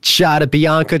a shot of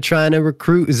Bianca trying to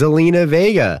recruit Zelina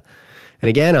Vega. And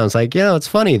again, I was like, it's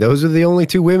funny. Those are the only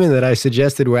 2 women that I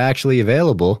suggested were actually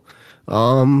available.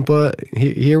 But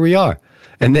here we are.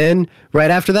 And then right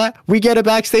after that, we get a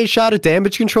backstage shot of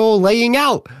Damage Control laying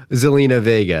out Zelina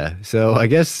Vega. So I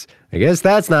guess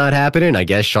that's not happening. I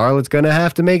guess Charlotte's going to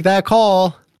have to make that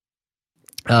call.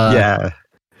 Yeah.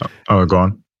 Oh, go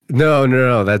on.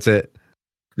 No. That's it.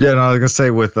 Yeah, no, I was going to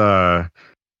say with...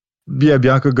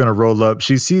 Bianca gonna roll up.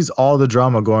 She sees all the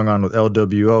drama going on with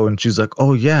LWO, and she's like,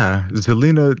 "Oh yeah,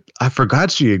 Zelina. I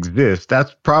forgot she exists."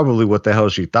 That's probably what the hell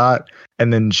she thought.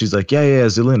 And then she's like, "Yeah,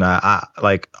 Zelina.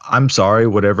 I'm sorry.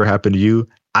 Whatever happened to you,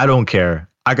 I don't care.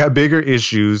 I got bigger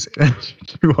issues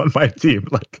on my team."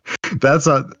 Like, that's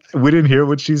not. We didn't hear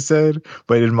what she said,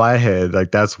 but in my head,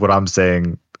 like, that's what I'm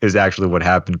saying is actually what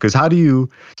happened. Because how do you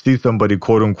see somebody,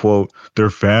 quote unquote, their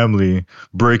family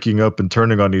breaking up and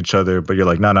turning on each other, but you're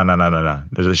like, no.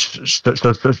 Just shut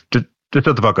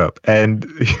the fuck up and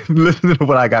listen to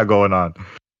what I got going on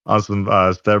some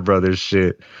Step Brothers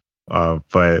shit.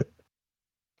 But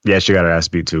Yeah, she got her ass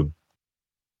beat too.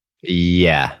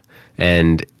 Yeah.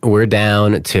 And we're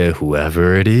down to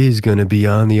whoever it is going to be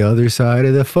on the other side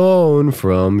of the phone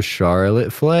from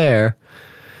Charlotte Flair.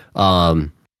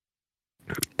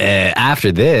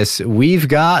 After this, we've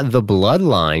got the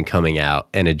Bloodline coming out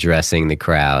and addressing the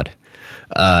crowd.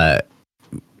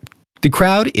 The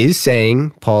crowd is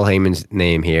saying Paul Heyman's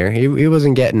name here. He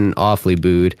wasn't getting awfully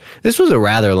booed. This was a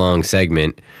rather long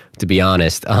segment, to be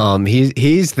honest.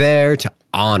 He's there to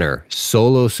honor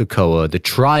Solo Sikoa, the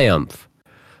triumph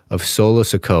of Solo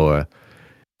Sikoa,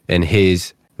 and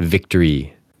his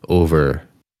victory over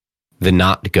the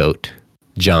not GOAT,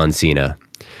 John Cena.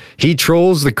 He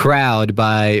trolls the crowd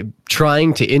by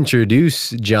trying to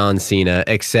introduce John Cena,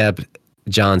 except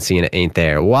John Cena ain't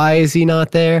there. Why is he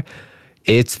not there?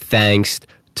 It's thanks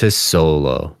to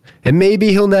Solo. And maybe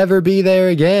he'll never be there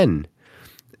again.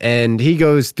 And he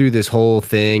goes through this whole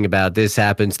thing about this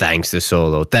happens thanks to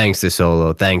Solo, thanks to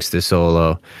Solo, thanks to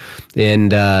Solo.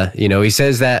 And, he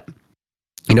says that,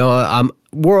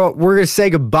 we're going to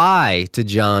say goodbye to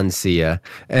John Cena,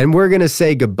 and we're going to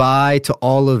say goodbye to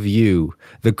all of you,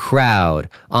 the crowd,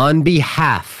 on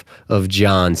behalf of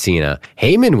John Cena.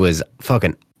 Heyman was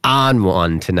fucking on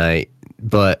one tonight,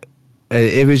 but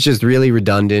it was just really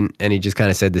redundant, and he just kind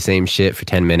of said the same shit for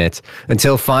 10 minutes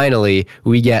until finally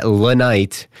we get La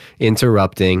Knight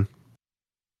interrupting,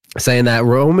 saying that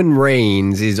Roman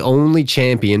Reigns is only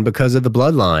champion because of the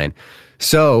bloodline.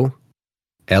 So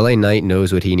LA Knight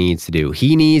knows what he needs to do.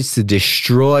 He needs to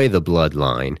destroy the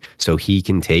bloodline so he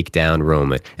can take down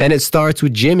Roman. And it starts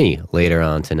with Jimmy later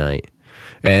on tonight.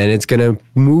 And it's going to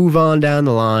move on down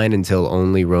the line until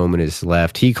only Roman is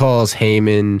left. He calls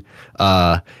Heyman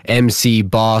MC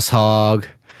Boss Hog.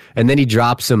 And then he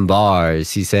drops some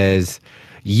bars. He says,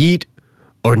 yeet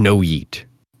or no yeet.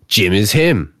 Jim is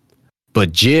him.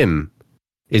 But Jim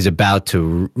is about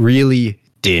to really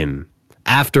dim.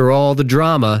 After all the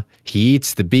drama, he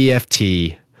eats the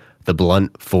BFT, the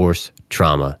blunt force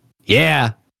trauma.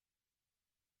 Yeah.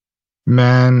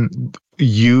 Man,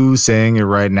 you saying it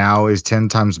right now is 10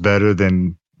 times better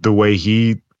than the way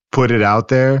he put it out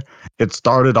there. It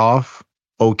started off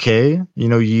okay,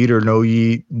 yeet or no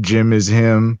yeet, Jim is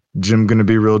him, Jim gonna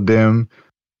be real dim.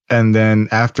 And then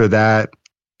after that,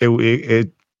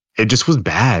 it just was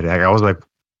bad. Like, I was like,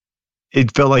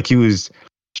 it felt like he was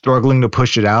struggling to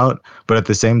push it out, but at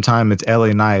the same time, it's LA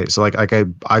Knight. So like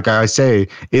I say,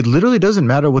 it literally doesn't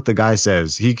matter what the guy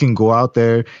says. He can go out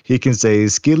there, he can say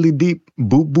skiddly deep,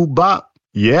 boop boop bop,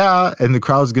 yeah, and the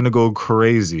crowd's gonna go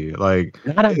crazy. Like,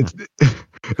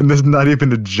 and that's not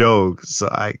even a joke. So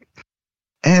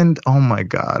oh my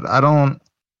god,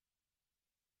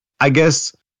 I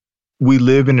guess we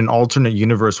live in an alternate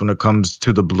universe when it comes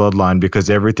to the bloodline, because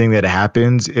everything that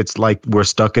happens, it's like we're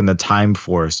stuck in the time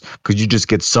force, because you just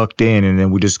get sucked in and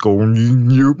then we just go and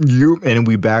then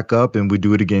we back up and we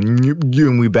do it again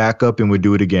and we back up and we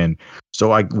do it again. So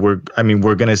we're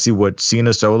going to see what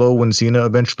Cena Solo when Cena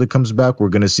eventually comes back. We're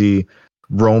going to see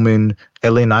Roman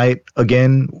LA Knight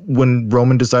again when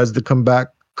Roman decides to come back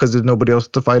because there's nobody else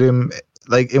to fight him.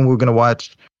 And we're going to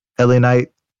watch LA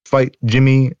Knight fight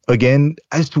Jimmy again.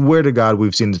 I swear to God,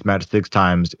 we've seen this match 6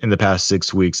 times in the past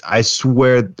 6 weeks. I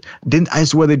swear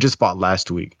they just fought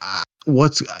last week.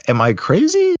 Am I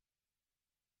crazy?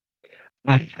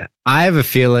 I have a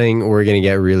feeling we're going to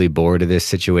get really bored of this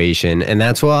situation. And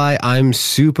that's why I'm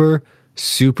super,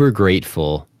 super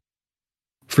grateful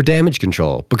for Damage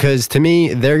Control, because to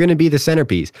me, they're going to be the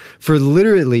centerpiece for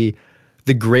literally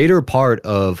the greater part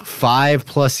of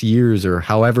 5+ years or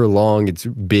however long it's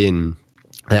been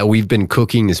that we've been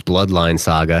cooking this bloodline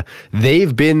saga.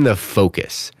 They've been the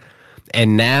focus.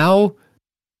 And now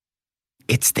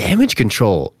it's Damage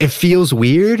Control. It feels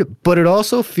weird, but it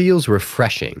also feels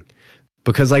refreshing.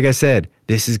 Because like I said,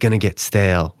 this is going to get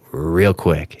stale real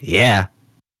quick. Yeah.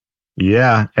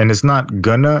 Yeah, and it's not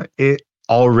gonna. It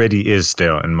already is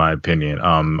stale, in my opinion.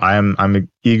 I'm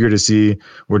eager to see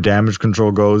where Damage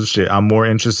Control goes. Shit, I'm more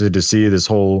interested to see this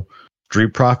whole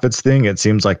Street Profits thing. It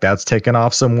seems like that's taken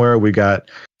off somewhere. We got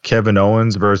Kevin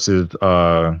Owens versus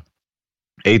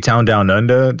A-Town Down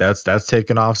Under. That's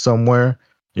taken off somewhere.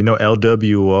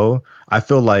 LWO. I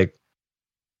feel like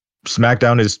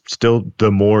SmackDown is still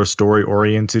the more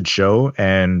story-oriented show,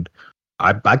 and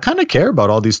I kind of care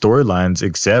about all these storylines,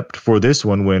 except for this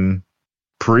one, when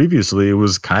previously it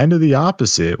was kind of the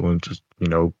opposite. When just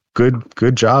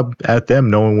good job at them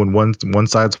knowing when one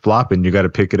side's flopping, you got to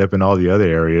pick it up in all the other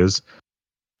areas.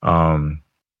 But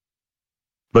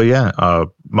yeah,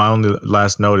 my only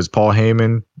last note is Paul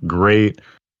Heyman, great.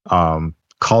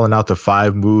 calling out the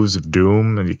 5 moves of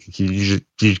doom, and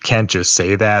you can't just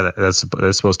say that. That's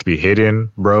supposed to be hidden,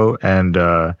 bro. And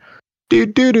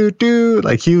do,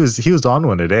 like he was on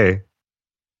one today.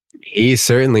 He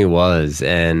certainly was,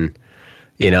 and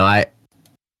I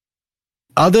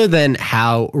other than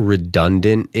how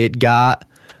redundant it got,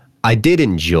 I did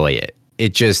enjoy it.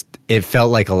 It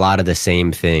felt like a lot of the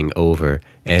same thing over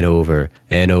and over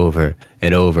and over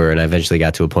and over. And I eventually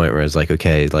got to a point where I was like,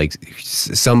 okay, like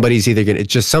somebody's either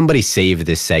somebody save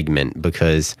this segment,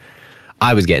 because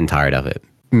I was getting tired of it.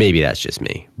 Maybe that's just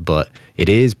me, but it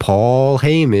is Paul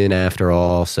Heyman after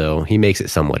all, so he makes it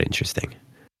somewhat interesting.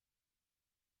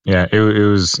 Yeah, it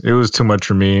was too much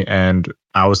for me, and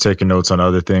I was taking notes on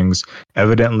other things.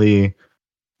 Evidently,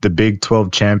 the Big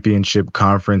 12 Championship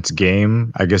Conference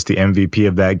game, I guess the MVP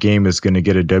of that game is going to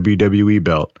get a WWE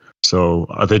belt. So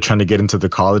are they trying to get into the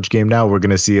college game now? We're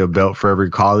going to see a belt for every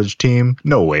college team?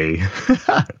 No way.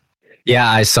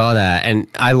 Yeah, I saw that, and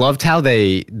I loved how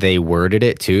they worded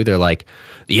it too. They're like,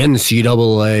 the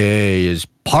NCAA is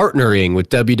partnering with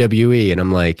WWE, and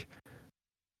I'm like,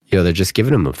 they're just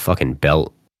giving them a fucking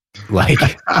belt. Like,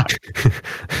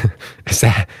 is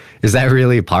that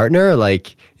really a partner?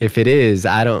 Like, if it is,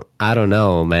 I don't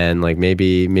know, man. Like,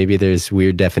 maybe there's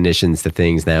weird definitions to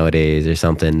things nowadays or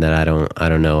something that I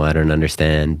don't know. I don't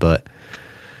understand. But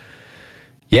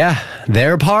yeah,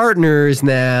 they're partners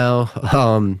now.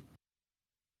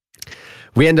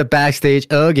 We end up backstage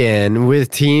again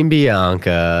with Team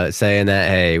Bianca saying that,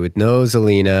 hey, with no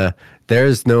Zelina,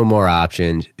 there's no more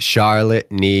options.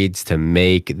 Charlotte needs to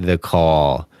make the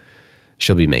call.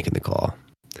 She'll be making the call.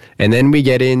 And then we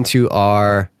get into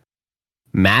our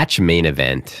match main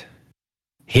event.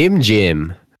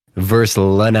 Jim versus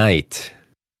La Knight.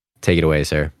 Take it away,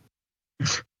 sir.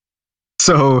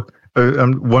 So,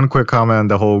 one quick comment on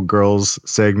the whole girls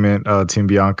segment, Team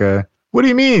Bianca. What do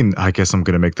you mean? I guess I'm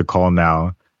going to make the call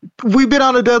now. We've been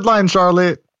on a deadline,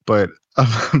 Charlotte, but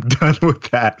I'm done with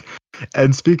that.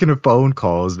 And speaking of phone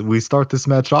calls, we start this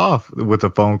match off with a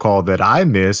phone call that I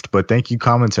missed, but thank you,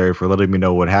 commentary, for letting me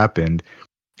know what happened.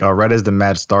 Right as the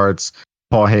match starts,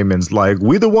 Paul Heyman's like,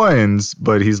 we the ones,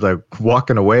 but he's like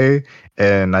walking away.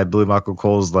 And I believe Michael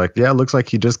Cole's like, yeah, it looks like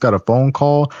he just got a phone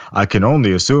call. I can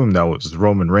only assume that was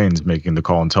Roman Reigns making the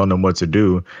call and telling him what to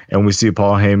do. And we see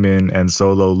Paul Heyman and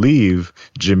Solo leave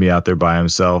Jimmy out there by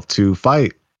himself to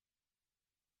fight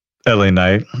LA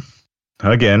Knight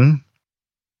again.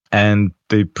 And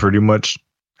they pretty much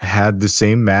had the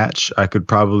same match. I could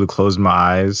probably close my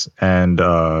eyes and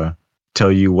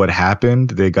tell you what happened.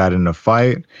 They got in a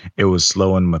fight. It was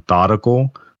slow and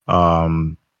methodical.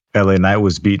 LA Knight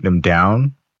was beating him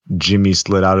down. Jimmy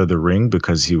slid out of the ring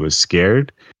because he was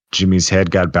scared. Jimmy's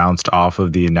head got bounced off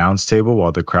of the announce table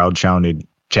while the crowd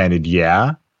chanted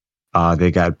yeah. They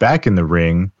got back in the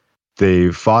ring.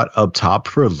 They fought up top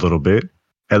for a little bit.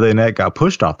 LA Knight got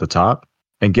pushed off the top.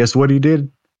 And guess what he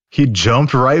did? He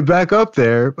jumped right back up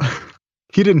there.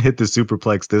 He didn't hit the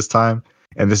superplex this time.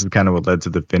 And this is kind of what led to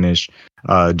the finish.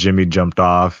 Jimmy jumped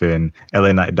off and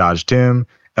LA Knight dodged him.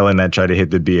 LA Knight tried to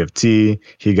hit the BFT.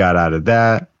 He got out of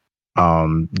that.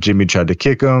 Jimmy tried to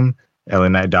kick him. LA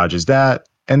Knight dodges that.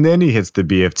 And then he hits the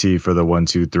BFT for the 1,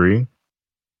 2, 3.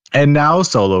 And now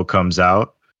Solo comes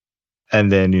out. And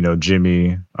then,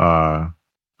 Jimmy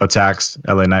attacks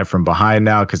LA Knight from behind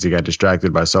now because he got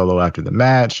distracted by Solo after the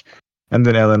match. And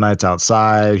then LA Knight's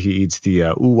outside. He eats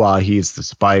the he eats the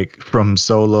spike from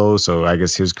Solo. So I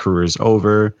guess his career is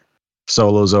over.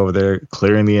 Solo's over there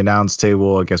clearing the announce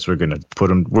table. I guess we're going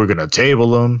to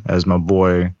table him, as my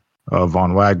boy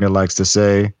Von Wagner likes to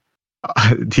say.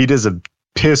 He does a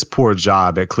piss poor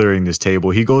job at clearing this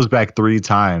table. He goes back 3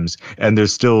 times and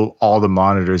there's still all the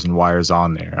monitors and wires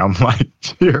on there. I'm like,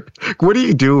 what are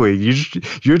you doing?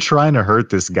 You're trying to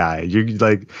hurt this guy.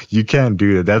 You can't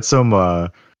do that.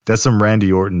 That's some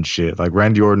Randy Orton shit. Like,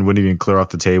 Randy Orton wouldn't even clear off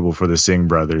the table for the Singh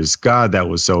brothers. God, that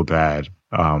was so bad.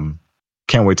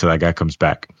 Can't wait till that guy comes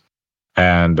back.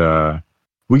 And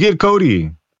we get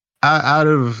Cody out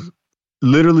of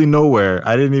literally nowhere.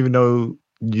 I didn't even know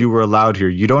you were allowed here.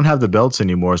 You don't have the belts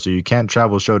anymore, so you can't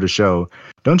travel show to show.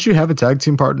 Don't you have a tag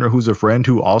team partner who's a friend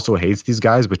who also hates these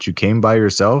guys, but you came by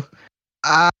yourself?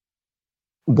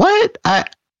 What? I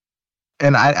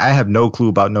have no clue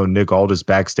about no Nick Aldis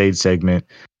backstage segment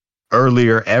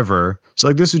earlier ever. So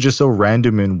like, this is just so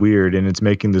random and weird, and it's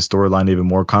making the storyline even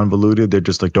more convoluted. They're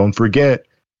just like, don't forget,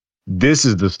 this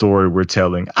is the story we're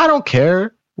telling. I don't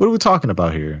care. What are we talking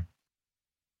about here?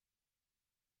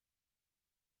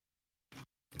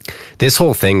 This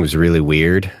whole thing was really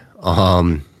weird.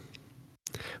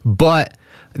 But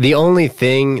the only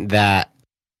thing that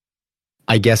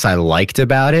I guess I liked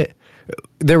about it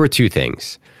there were two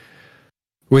things.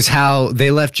 Was how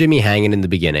they left Jimmy hanging in the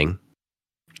beginning.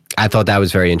 I thought that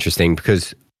was very interesting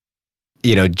because,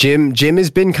 you know, Jim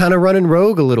has been kind of running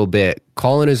rogue a little bit,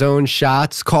 calling his own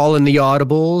shots, calling the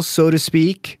audibles, so to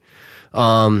speak.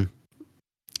 And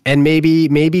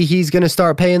maybe he's going to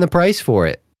start paying the price for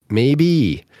it.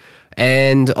 Maybe.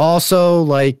 And also,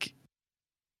 like,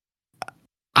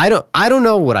 I don't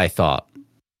know what I thought,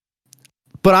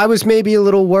 but I was maybe a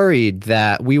little worried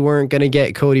that we weren't going to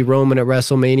get Cody Roman at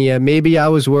WrestleMania. Maybe I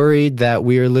was worried that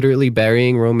we are literally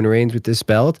burying Roman Reigns with this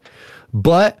belt,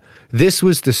 but this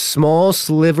was the small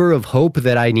sliver of hope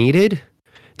that I needed,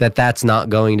 that that's not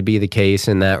going to be the case,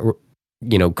 and that,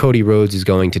 you know, Cody Rhodes is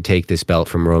going to take this belt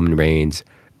from Roman Reigns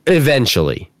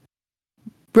eventually.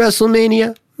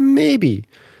 WrestleMania, maybe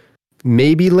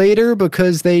later,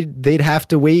 because they'd have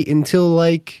to wait until,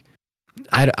 like,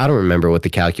 I don't remember what the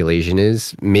calculation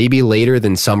is. Maybe later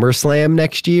than SummerSlam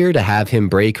next year to have him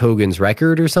break Hogan's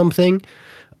record or something.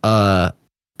 I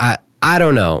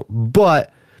don't know,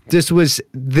 but this was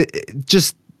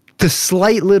just the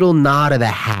slight little nod of the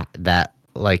hat that,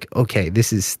 like, okay,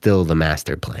 this is still the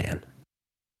master plan.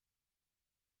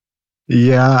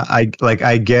 Yeah,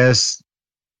 I guess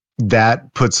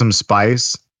that put some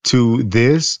spice to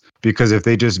this, because if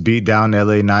they just beat down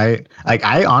LA Knight, like,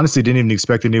 I honestly didn't even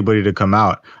expect anybody to come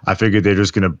out. I figured they're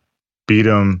just gonna beat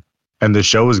him and the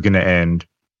show was gonna end.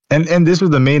 And this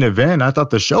was the main event. I thought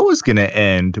the show was gonna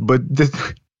end, but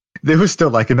there was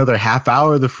still like another half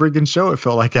hour of the friggin' show, it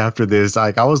felt like, after this.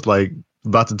 Like, I was like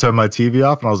about to turn my TV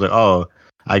off, and I was like, oh,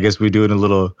 I guess we're doing a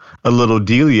little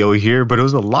dealio here, but it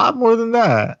was a lot more than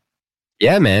that.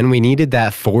 Yeah, man, we needed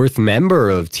that fourth member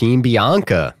of Team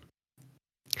Bianca.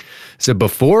 So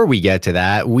before we get to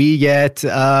that, we get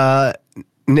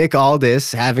Nick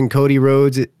Aldis having Cody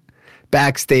Rhodes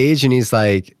backstage, and he's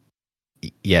like,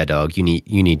 yeah, dog, you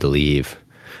need to leave.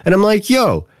 And I'm like,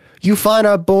 yo, you find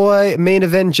our boy main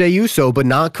event Jey Uso, but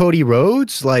not Cody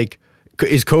Rhodes? Like,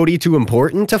 is Cody too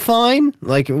important to find?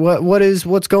 Like,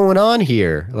 what's going on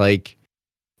here? Like,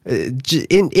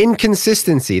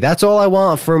 inconsistency. That's all I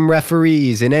want from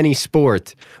referees in any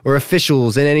sport, or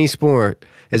officials in any sport,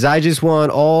 is I just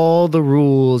want all the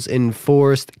rules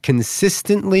enforced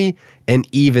consistently and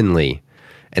evenly.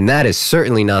 And that is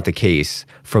certainly not the case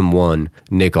from one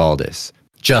Nick Aldis.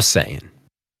 Just saying.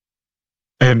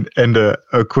 And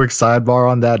a quick sidebar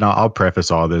on that. Now, I'll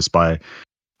preface all this by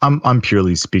I'm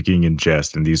purely speaking in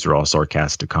jest, and these are all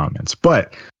sarcastic comments.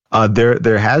 But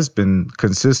there has been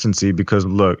consistency, because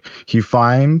look, he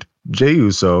fined Jey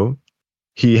Uso.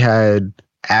 He had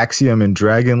Axiom and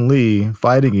Dragon Lee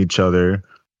fighting each other,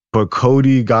 but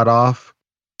Cody got off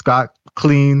scot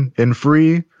clean and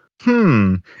free.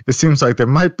 It seems like there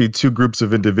might be two groups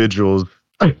of individuals.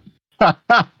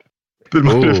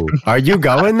 Ooh, are you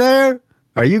going there?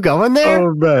 Are you going there?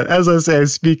 Oh, man. As I say, I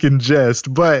speak in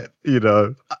jest, but, you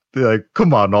know, like,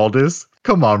 come on, Aldis.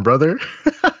 Come on, brother.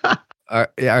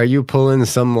 Are you pulling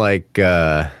some, like,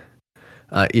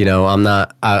 you know,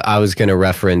 I was going to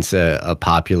reference a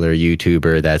popular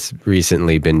YouTuber that's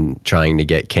recently been trying to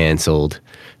get canceled,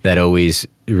 that always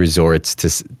resorts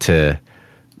to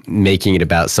making it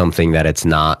about something that it's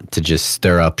not, to just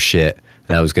stir up shit.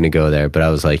 And I was going to go there, but I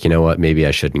was like, you know what? Maybe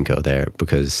I shouldn't go there,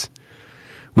 because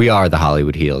we are the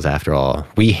Hollywood heels, after all.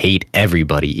 We hate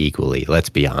everybody equally. Let's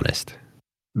be honest.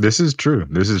 This is true.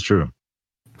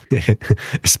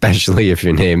 Especially if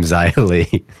your name's Xia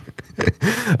Li.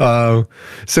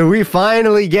 So we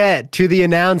finally get to the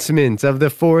announcement of the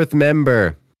fourth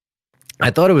member. I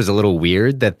thought it was a little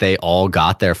weird that they all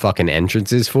got their fucking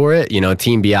entrances for it. You know,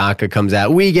 Team Bianca comes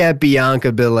out. We get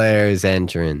Bianca Belair's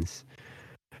entrance.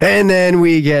 And then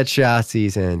we get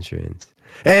Shotzi's entrance.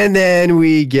 And then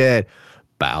we get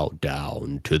bow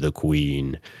down to the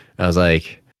queen. I was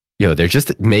like, yo, they're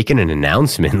just making an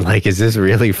announcement. Like, is this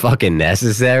really fucking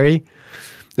necessary?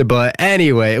 But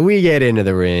anyway, we get into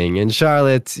the ring, and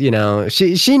Charlotte, you know,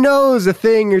 she knows a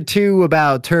thing or two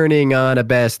about turning on a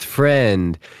best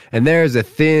friend, and there's a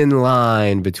thin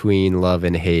line between love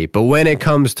and hate. But when it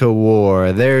comes to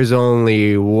war, there's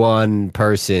only one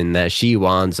person that she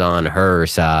wants on her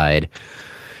side.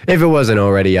 If it wasn't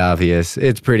already obvious,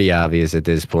 it's pretty obvious at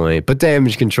this point. But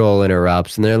Damage Control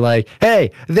interrupts, and they're like, hey,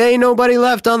 there ain't nobody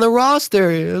left on the roster.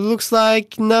 It looks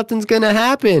like nothing's going to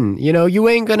happen. You know, you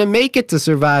ain't going to make it to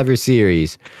Survivor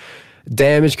Series.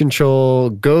 Damage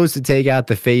Control goes to take out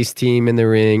the face team in the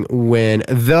ring when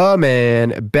the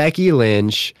man, Becky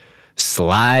Lynch,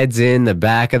 slides in the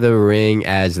back of the ring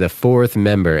as the fourth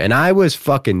member. And I was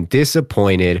fucking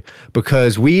disappointed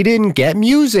because we didn't get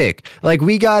music. Like,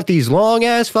 we got these long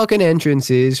ass fucking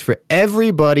entrances for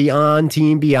everybody on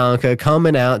Team Bianca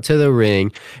coming out to the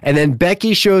ring. And then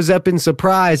Becky shows up in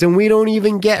surprise and we don't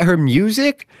even get her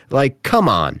music. Like, come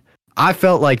on. I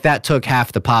felt like that took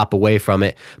half the pop away from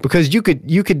it because you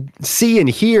could see and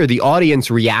hear the audience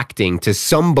reacting to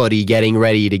somebody getting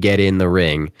ready to get in the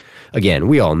ring. Again,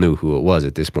 we all knew who it was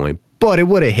at this point, but it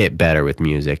would have hit better with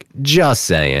music. Just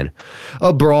saying.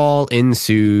 A brawl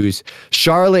ensues.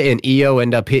 Charlotte and Io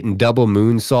end up hitting double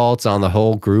moonsaults on the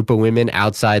whole group of women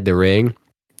outside the ring.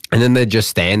 And then they just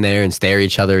stand there and stare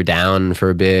each other down for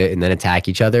a bit and then attack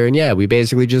each other. And yeah, we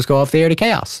basically just go off the air to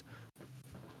chaos.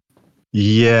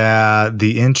 Yeah,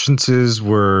 the entrances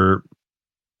were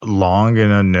long and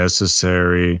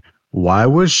unnecessary. Why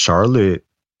was Charlotte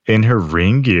in her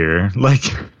ring gear? Like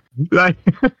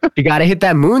You got to hit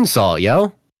that moonsault,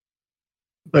 yo.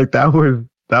 Like that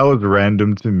was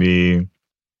random to me.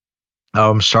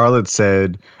 Charlotte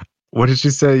said, what did she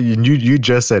say? You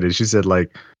just said it. She said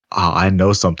like, oh, I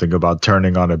know something about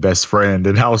turning on a best friend.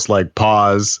 And I was like,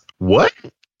 pause. What?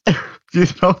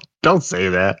 Don't say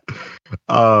that.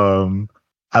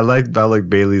 I like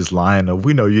Bailey's line of,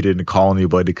 we know you didn't call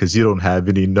anybody because you don't have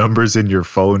any numbers in your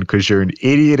phone because you're an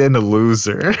idiot and a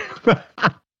loser.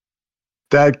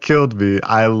 That killed me.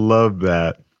 I love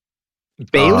that.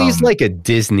 Bailey's like a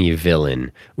Disney villain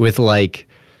with like,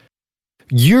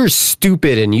 you're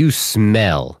stupid and you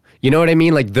smell. You know what I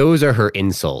mean? Like, those are her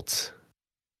insults.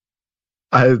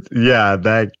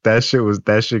 That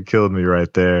shit killed me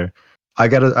right there. I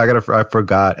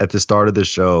forgot at the start of the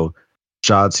show,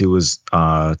 Shotzi was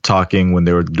talking when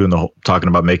they were talking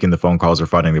about making the phone calls or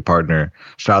finding a partner.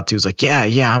 Shotzi was like,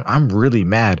 yeah, I'm really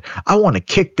mad. I want to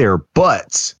kick their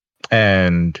butts.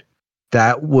 And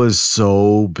that was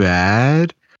so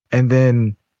bad. And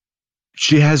then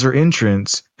she has her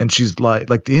entrance and she's like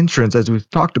the entrance, as we've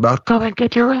talked about, come and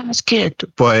get your ass kicked.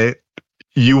 But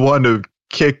you want to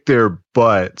kick their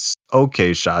butts.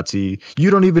 Okay, Shotzi, you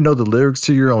don't even know the lyrics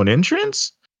to your own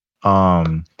entrance?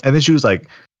 And then she's like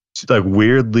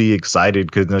weirdly excited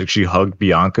because like she hugged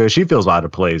Bianca. She feels out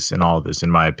of place in all of this,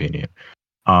 in my opinion.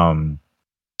 And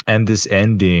this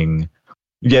ending,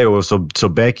 yeah, well, so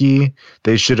Becky,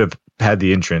 they should have had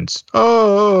the entrance.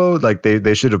 Oh, like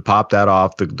they should have popped that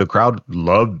off. The crowd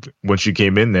loved when she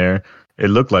came in there. It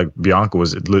looked like Bianca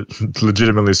was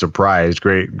legitimately surprised.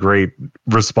 Great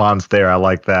response there. I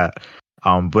like that.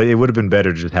 But it would have been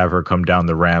better to just have her come down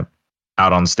the ramp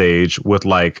out on stage with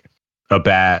like a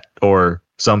bat or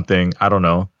something. I don't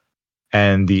know.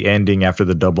 And the ending after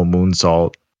the double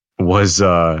moonsault was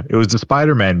it was the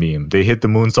Spider-Man meme. They hit the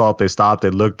moonsault, they stopped,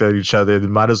 they looked at each other, they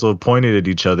might as well pointed at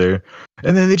each other,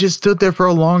 and then they just stood there for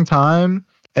a long time,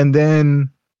 and then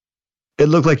it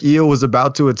looked like Io was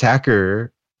about to attack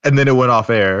her, and then it went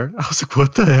off air. I was like,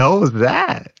 what the hell was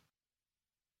that?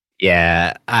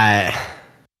 Yeah,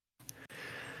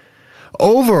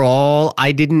 overall,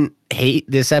 I didn't hate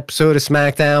this episode of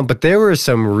SmackDown, but there were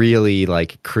some really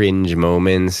like cringe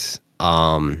moments.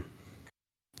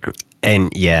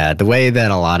 And yeah, the way that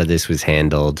a lot of this was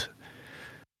handled,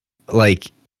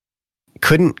 like,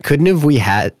 couldn't have we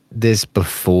had this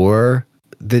before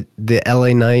the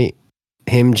LA Knight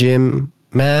him Jim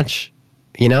match?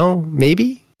 You know,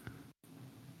 maybe.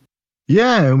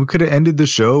 Yeah, and we could have ended the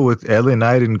show with LA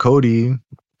Knight and Cody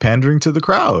pandering to the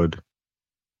crowd.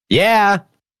 Yeah.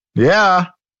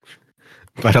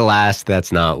 But alas,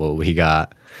 that's not what we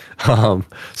got. So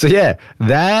yeah,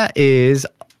 that is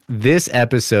this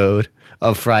episode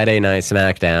of Friday Night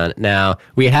SmackDown. Now,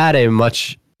 we had a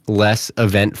much less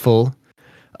eventful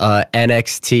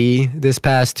NXT this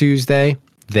past Tuesday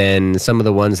than some of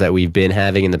the ones that we've been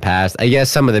having in the past. I guess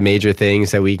some of the major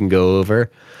things that we can go over.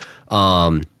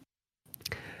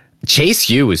 Chase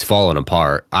U is falling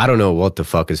apart. I don't know what the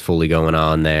fuck is fully going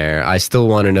on there. I still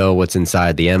want to know what's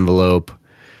inside the envelope.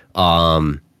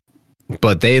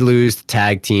 But they lose the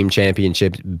tag team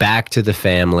championships back to the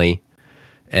family.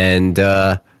 And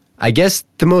I guess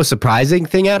the most surprising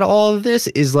thing out of all of this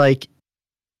is like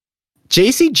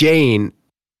JC Jane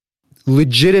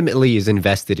legitimately is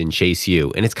invested in Chase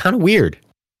U, and it's kind of weird.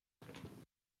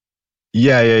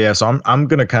 Yeah. So I'm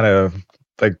gonna kind of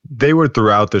like, they were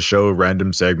throughout the show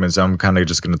random segments. I'm kind of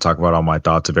just gonna talk about all my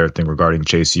thoughts of everything regarding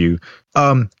Chase U.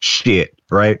 Shit,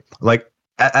 right? Like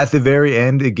at the very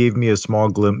end, it gave me a small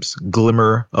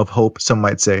glimmer of hope, some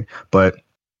might say, but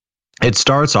it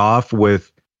starts off with,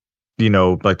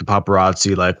 like the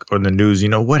paparazzi, like on the news,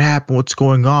 what happened? What's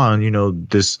going on?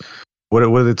 This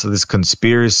what it's this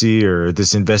conspiracy or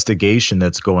this investigation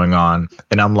that's going on.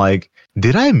 And I'm like,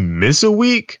 did I miss a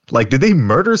week? Like, did they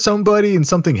murder somebody and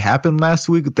something happened last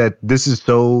week that this is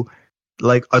so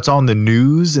like it's on the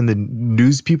news and the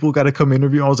news people got to come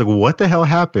interview? I was like, what the hell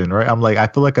happened? Right. I'm like, I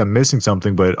feel like I'm missing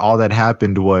something, but all that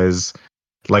happened was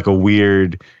like a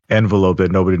weird envelope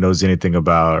that nobody knows anything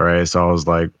about. Right. So I was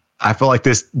like, I feel like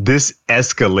this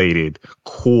escalated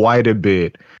quite a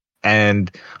bit. And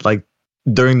like,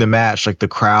 during the match, like the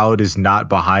crowd is not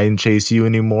behind Chase U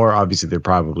anymore. Obviously, they're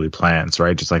probably plants,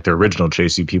 right? Just like the original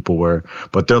Chase U people were,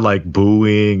 but they're like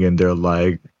booing and they're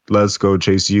like, "Let's go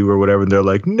Chase U" or whatever. And they're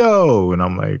like, "No," and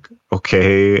I'm like,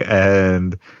 "Okay."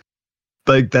 And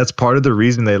like that's part of the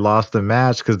reason they lost the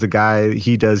match because the guy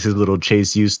he does his little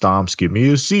Chase U stomps. Give me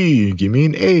a C, give me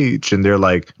an H, and they're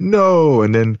like, "No,"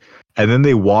 and then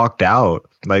they walked out.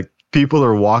 Like people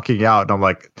are walking out, and I'm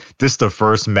like, "This is the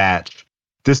first match."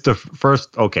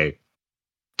 Okay,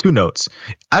 2 notes.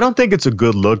 I don't think it's a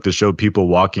good look to show people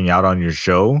walking out on your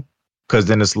show because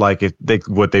then it's like if they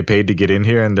what they paid to get in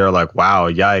here and they're like,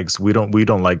 wow, yikes, we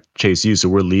don't like Chase U, so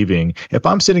we're leaving. If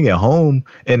I'm sitting at home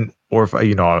and or if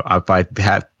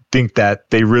I think that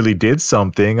they really did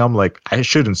something, I'm like, I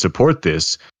shouldn't support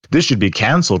this. This should be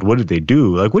canceled. What did they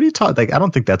do? Like, what are you talking? Like, I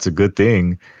don't think that's a good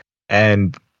thing.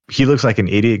 And he looks like an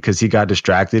idiot because he got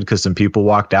distracted because some people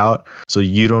walked out. So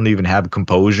you don't even have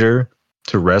composure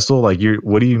to wrestle. Like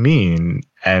what do you mean?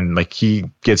 And like he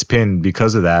gets pinned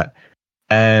because of that.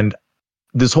 And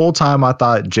this whole time I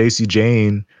thought JC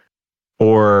Jane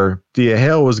or Thea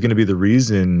Hale was going to be the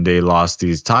reason they lost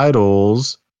these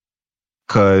titles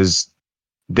because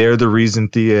they're the reason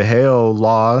Thea Hale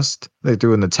lost. They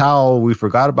threw in the towel. We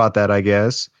forgot about that, I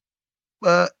guess.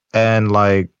 And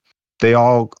like, they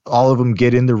all of them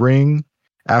get in the ring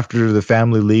after the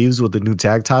family leaves with the new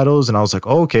tag titles. And I was like,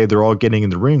 oh, okay, they're all getting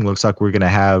in the ring. Looks like we're going to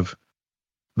have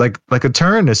like a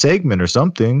turn, a segment or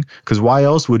something. Because why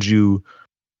else would you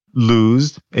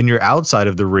lose and you're outside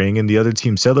of the ring and the other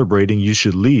team celebrating? You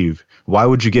should leave. Why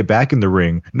would you get back in the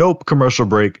ring? Nope, commercial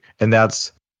break. And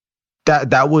that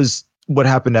was what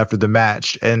happened after the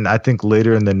match. And I think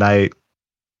later in the night,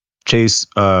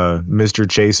 Mr.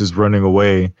 Chase is running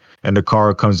away and the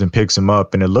car comes and picks him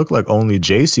up and it looked like only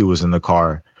JC was in the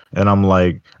car. And I'm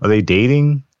like, are they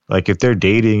dating? Like if they're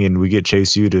dating and we get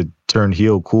Chase U to turn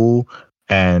heel, cool.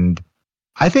 And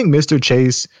I think Mr.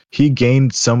 Chase, he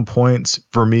gained some points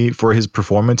for me for his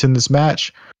performance in this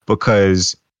match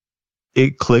because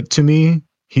it clicked to me.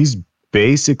 He's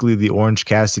basically the Orange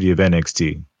Cassidy of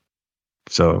NXT.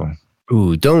 So,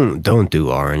 ooh, don't do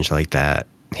Orange like that.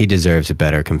 He deserves a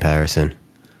better comparison.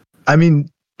 I mean,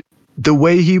 the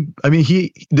way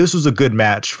this was a good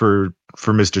match for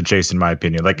Mr. Chase, in my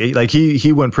opinion. Like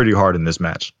he went pretty hard in this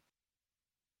match.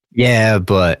 Yeah,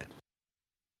 but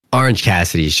Orange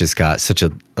Cassidy's just got such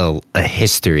a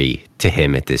history to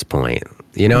him at this point.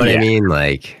 You know what I mean?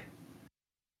 Like,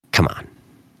 come on.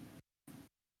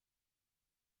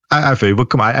 I feel you, but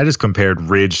come on, I just compared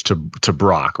Ridge to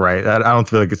Brock, right? I don't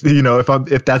feel like it's,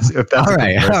 if that's all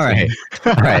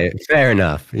right, fair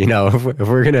enough. If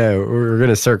we're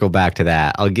gonna circle back to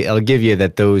that, I'll give you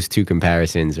that those two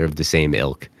comparisons are of the same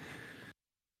ilk.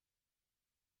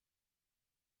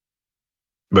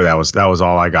 But that was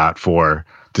all I got for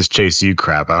this Chase U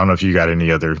crap. I don't know if you got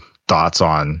any other thoughts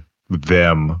on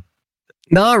them.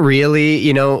 Not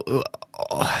really.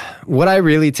 What I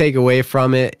really take away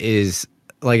from it is,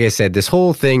 like I said, this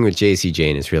whole thing with JC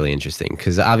Jane is really interesting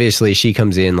because obviously she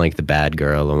comes in like the bad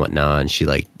girl and whatnot, and she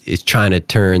like is trying to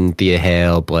turn Thea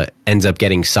Hale, but ends up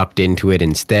getting sucked into it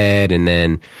instead. And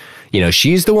then,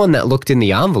 she's the one that looked in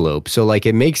the envelope. So like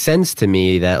it makes sense to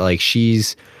me that like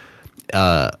she's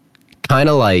kind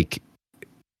of like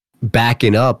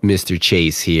backing up Mr.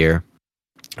 Chase here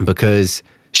because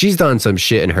she's done some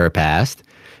shit in her past.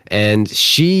 And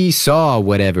she saw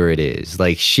whatever it is.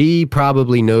 Like, she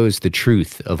probably knows the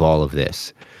truth of all of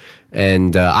this.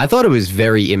 And I thought it was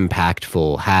very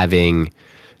impactful having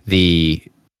the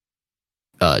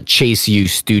Chase U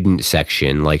student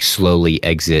section, like, slowly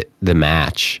exit the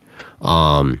match.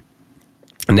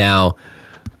 Now,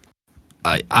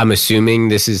 I'm assuming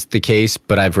this is the case,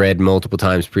 but I've read multiple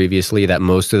times previously that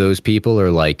most of those people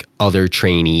are like other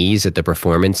trainees at the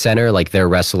performance center. Like they're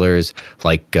wrestlers,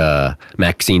 like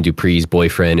Maxine Dupree's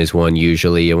boyfriend is one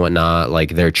usually and whatnot. Like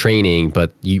they're training,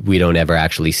 but we don't ever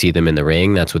actually see them in the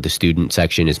ring. That's what the student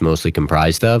section is mostly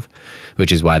comprised of,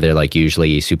 which is why they're like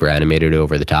usually super animated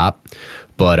over the top.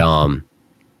 But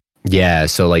yeah,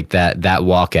 so like that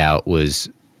walkout was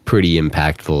pretty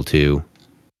impactful too.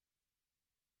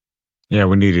 Yeah,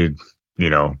 we needed,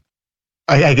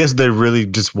 I guess they really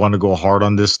just want to go hard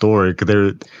on this story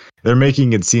because they're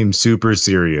making it seem super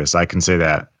serious. I can say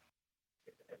that.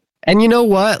 And you know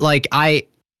what? Like I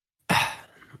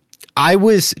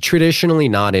was traditionally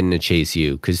not into Chase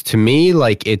U because to me,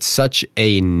 like it's such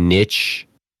a niche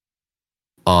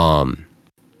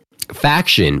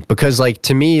faction because like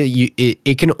to me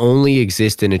it can only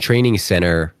exist in a training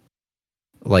center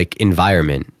like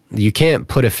environment. You can't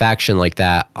put a faction like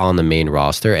that on the main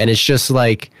roster, and it's just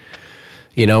like,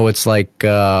 you know, it's like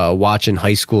watching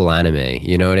high school anime.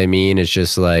 You know what I mean? It's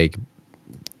just like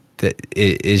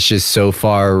it's just so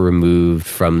far removed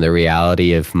from the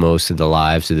reality of most of the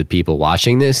lives of the people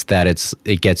watching this that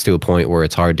it gets to a point where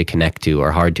it's hard to connect to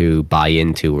or hard to buy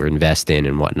into or invest in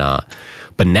and whatnot.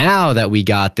 But now that we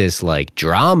got this like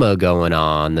drama going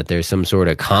on, that there's some sort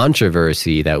of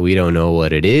controversy that we don't know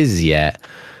what it is yet,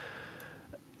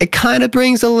 it kind of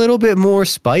brings a little bit more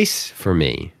spice for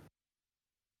me.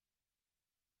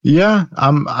 Yeah,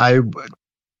 I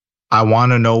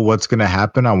want to know what's going to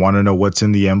happen. I want to know what's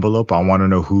in the envelope. I want to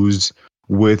know who's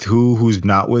with who's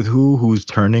not with who's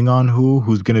turning on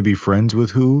who's going to be friends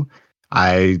with who.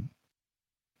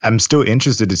 I'm still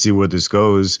interested to see where this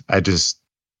goes. I just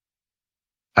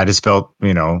felt,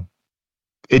 you know,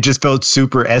 it just felt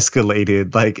super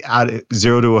escalated, like out of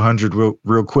 0 to 100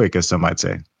 real quick, as some might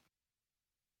say.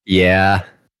 Yeah.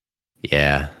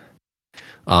 Yeah.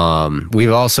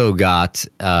 We've also got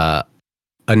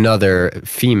another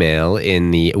female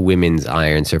in the Women's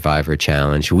Iron Survivor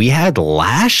Challenge. We had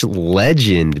Lash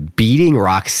Legend beating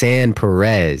Roxanne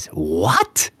Perez.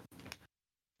 What?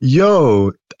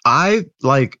 Yo, I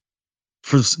like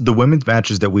for the women's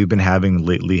matches that we've been having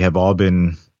lately have all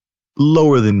been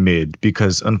lower than mid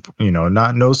because, you know,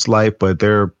 not no slight, but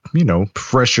they're, you know,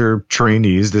 fresher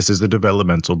trainees. This is a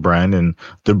developmental brand, and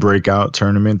the breakout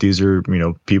tournament, these are, you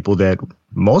know, people that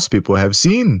most people have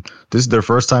seen. This is their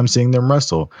first time seeing them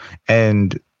wrestle.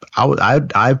 And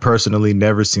I personally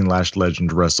never seen Lash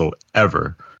Legend wrestle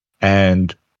ever.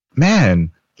 And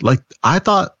man, like I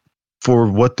thought for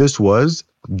what this was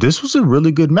a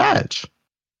really good match.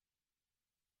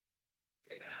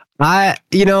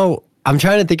 I'm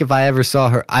trying to think if I ever saw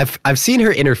her. I've seen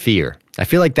her interfere. I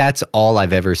feel like that's all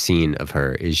I've ever seen of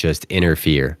her is just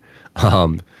interfere.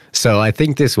 So I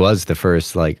think this was the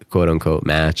first like quote unquote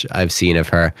match I've seen of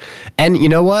her. And you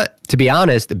know what? To be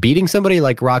honest, beating somebody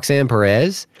like Roxanne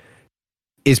Perez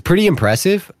is pretty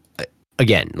impressive.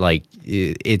 Again, like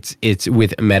it's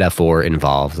with metaphor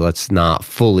involved. Let's not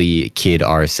fully kid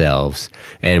ourselves.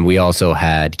 And we also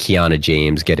had Kiana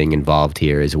James getting involved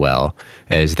here as well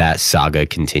as that saga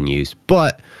continues.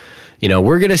 But, you know,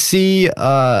 we're going to see,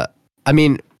 I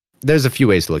mean, there's a few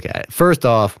ways to look at it. First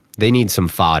off, they need some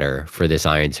fodder for this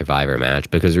Iron Survivor match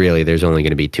because really there's only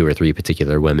going to be 2 or 3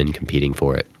 particular women competing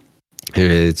for it.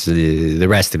 It's the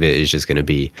rest of it is just going to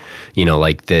be, you know,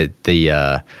 like the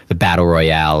battle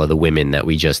royale of the women that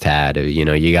we just had. You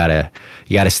know, you gotta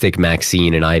stick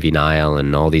Maxine and Ivy Nile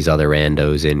and all these other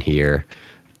randos in here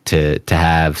to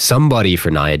have somebody for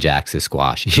Nia Jax to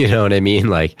squash. You know what I mean?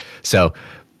 Like, so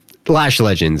Lash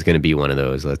Legend's going to be one of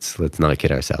those. Let's not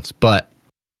kid ourselves. But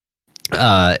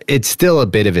it's still a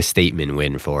bit of a statement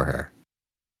win for her.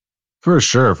 For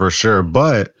sure.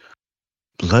 But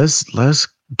let's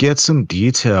get some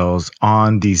details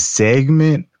on the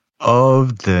segment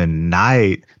of the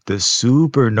night, the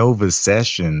Supernova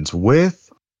sessions with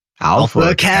Alpha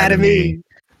Academy.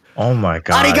 Oh my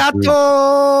god.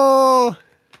 Arigato!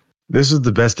 This is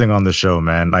the best thing on the show,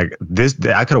 man. Like this,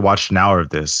 I could have watched an hour of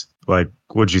this. Like,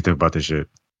 what'd you think about this shit?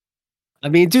 I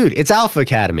mean, dude, it's Alpha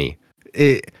Academy.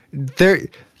 You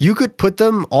could put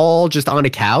them all just on a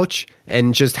couch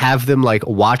and just have them like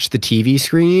watch the TV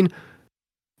screen,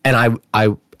 and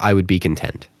I would be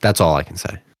content. That's all I can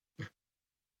say.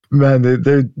 Man,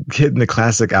 they're hitting the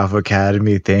classic Alpha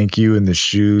Academy thank you in the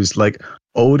shoes. Like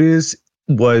Otis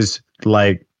was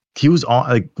like, he was on,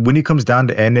 like when he comes down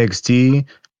to NXT,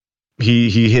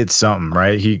 he hits something,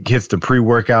 right? He hits the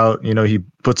pre-workout, you know, he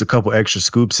puts a couple extra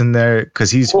scoops in there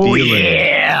because he's feeling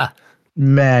it.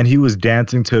 Man, he was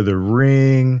dancing to the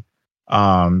ring.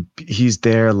 He's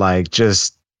there like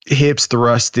just hips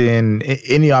thrust in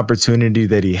any opportunity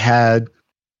that he had.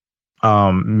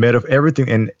 Everything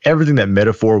that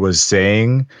Metaphor was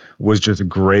saying was just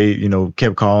great. You know,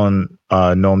 kept calling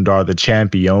Noam Dar the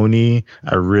Champione.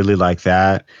 I really like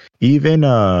that. Even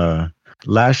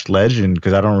Lash Legend,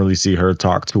 because I don't really see her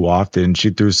talk too often.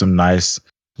 She threw some nice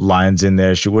lines in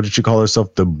there. What did she call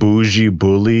herself? The bougie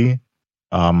bully.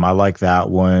 I like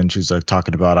that one. She's like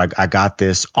talking about I got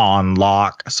this on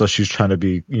lock. So she's trying to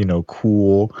be, you know,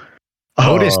 cool.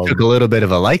 Otis took a little bit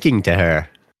of a liking to her.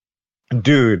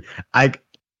 Dude,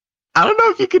 I don't know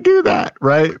if you could do that,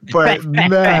 right? But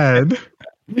man,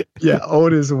 yeah,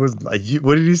 Otis was like,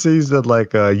 what did he say? He said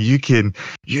like, you can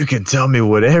tell me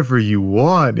whatever you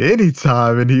want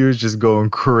anytime, and he was just going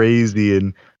crazy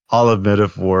and all of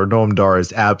metaphor. Noam Dar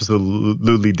is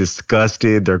absolutely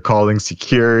disgusted. They're calling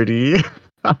security.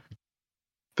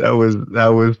 That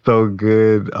was so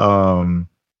good.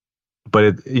 But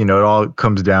it all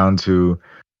comes down to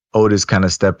Otis kind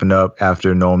of stepping up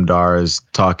after Noam Dar is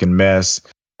talking mess.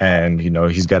 And,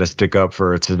 he's got to stick up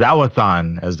for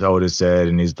Tozawa-san, as Otis said.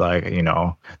 And he's like,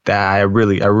 that I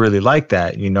really like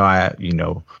that.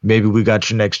 Maybe we got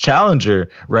your next challenger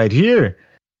right here.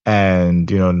 And,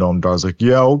 Noam Dar's like,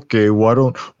 yeah, okay. Why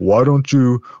don't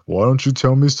you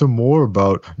tell me some more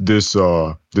about this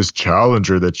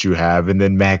challenger that you have? And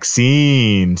then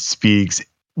Maxine speaks.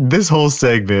 This whole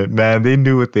segment, man, they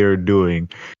knew what they were doing,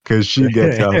 because she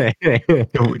gets up.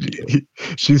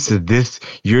 She said,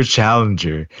 your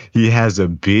challenger, he has a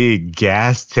big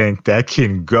gas tank that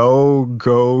can go,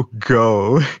 go,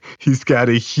 go. He's got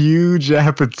a huge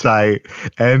appetite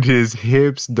and his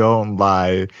hips don't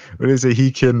lie. What is it?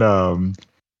 He can,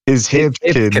 his hips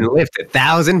can lift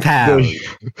 1,000 pounds.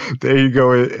 There you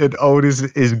go. And Otis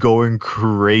is going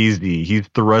crazy. He's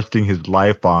thrusting his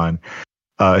life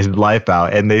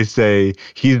out, and they say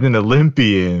he's an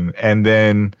Olympian, and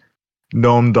then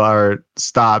Noam Dar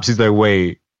stops. He's like,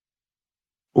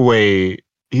 wait,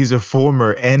 he's a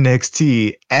former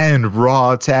NXT and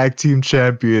Raw tag team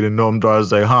champion. And Noam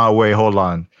Dar's like, wait, hold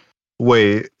on.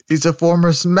 Wait, he's a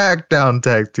former SmackDown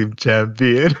tag team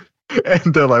champion.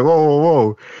 And they're like,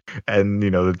 whoa. And,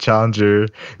 the challenger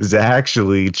is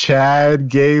actually Chad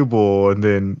Gable. And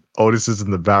then Otis is in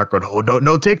the background. Oh,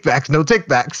 no takebacks, no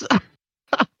takebacks.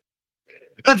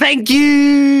 Thank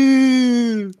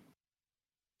you.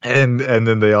 And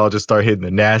then they all just start hitting the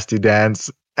nasty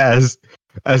dance as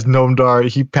Noam Dar,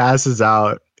 he passes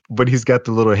out, but he's got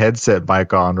the little headset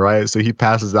mic on, right? So he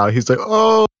passes out. He's like,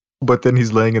 oh, but then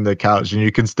he's laying in the couch and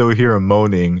you can still hear him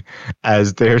moaning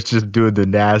as they're just doing the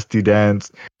nasty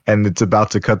dance, and it's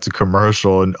about to cut to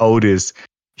commercial. And Otis,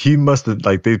 he must have,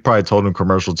 they probably told him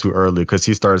commercial too early, because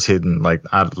he starts hitting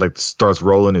starts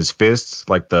rolling his fists,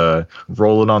 like the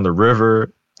rolling on the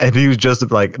river. And he was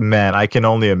just like, man, I can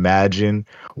only imagine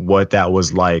what that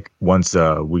was like once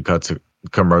we cut to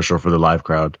commercial for the live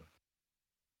crowd.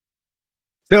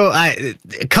 So a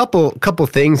couple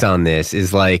things on this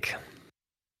is like,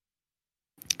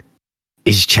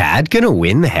 is Chad gonna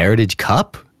win the Heritage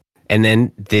Cup? And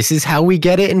then this is how we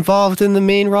get it involved in the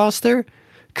main roster?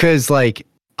 Because I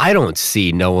don't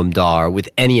see Noam Dar with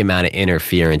any amount of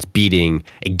interference beating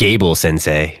Gable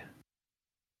Sensei.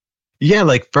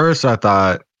 Yeah, first I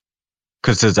thought,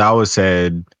 because as I always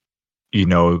said,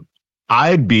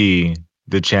 I'd be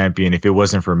the champion if it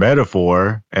wasn't for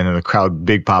Metaphor. And then the crowd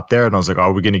big pop there. And I was like,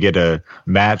 are we going to get a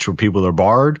match where people are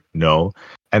barred? No.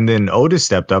 And then Otis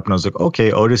stepped up and I was like,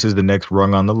 okay, Otis is the next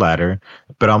rung on the ladder.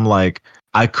 But I'm like,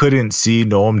 I couldn't see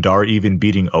Noam Dar even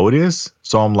beating Otis.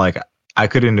 So I'm like, I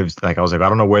couldn't have, I was like, I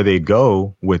don't know where they'd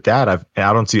go with that.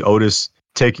 I don't see Otis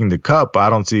taking the cup. I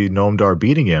don't see Noam Dar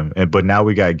beating him. But now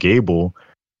we got Gable.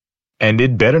 And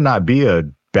it better not be a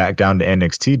back down to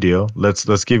NXT deal.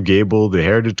 Let's give Gable the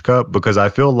Heritage Cup, because I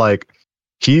feel like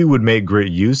he would make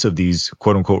great use of these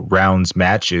quote unquote rounds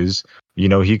matches.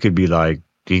 He could be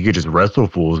he could just wrestle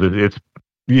fools.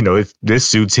 If this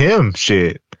suits him,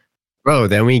 shit. Bro,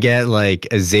 then we get a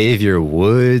Xavier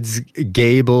Woods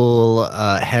Gable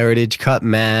Heritage Cup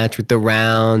match with the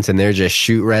rounds, and they're just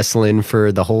shoot wrestling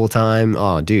for the whole time.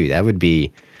 Oh, dude, that would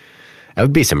be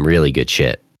some really good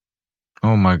shit.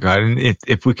 Oh my God. And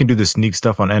if we can do the sneak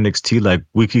stuff on NXT,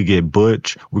 we could get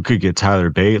Butch, we could get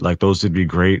Tyler Bate, those would be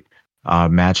great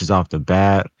matches off the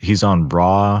bat. He's on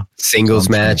Raw. Singles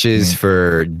matches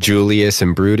for Julius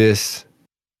and Brutus.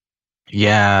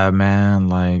 Yeah,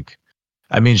 man.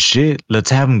 Shit,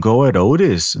 let's have him go at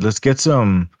Otis. Let's get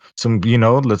some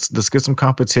let's get some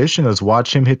competition. Let's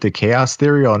watch him hit the Chaos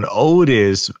Theory on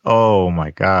Otis. Oh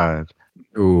my God.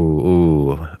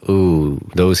 Ooh,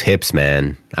 those hips,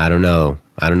 man. I don't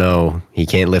know. He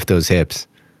can't lift those hips.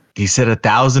 He said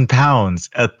 1,000 pounds.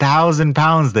 1,000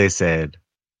 pounds, they said.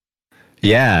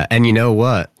 Yeah, and you know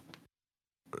what?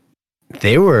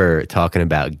 They were talking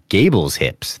about Gable's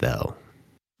hips, though.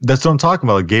 That's what I'm talking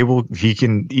about. Gable,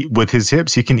 with his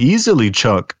hips, he can easily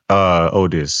chuck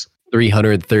Otis.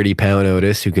 330-pound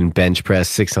Otis who can bench press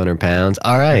 600 pounds.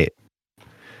 All right.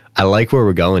 I like where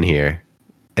we're going here.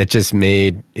 It just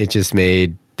made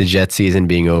the Jet season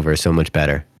being over so much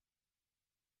better.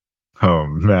 Oh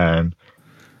man.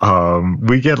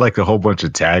 We get a whole bunch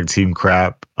of tag team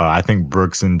crap. I think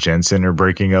Brooks and Jensen are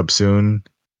breaking up soon.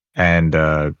 And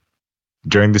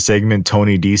during the segment,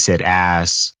 Tony D said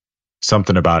ass,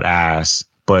 something about ass,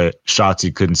 but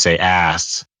Shotzi couldn't say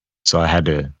ass. So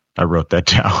I wrote that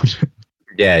down.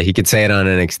 Yeah, he could say it on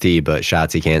NXT, but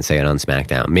Shotzi can't say it on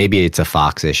SmackDown. Maybe it's a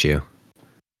Fox issue.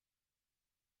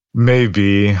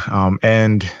 Maybe.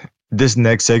 And this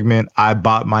next segment, I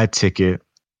bought my ticket,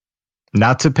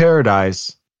 not to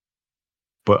Paradise,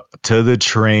 but to the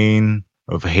train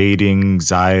of hating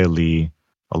Xia Li.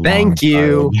 Thank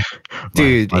you.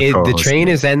 Dude, my the train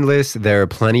is endless. There are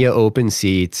plenty of open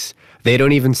seats. They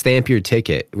don't even stamp your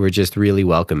ticket. We're just really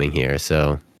welcoming here.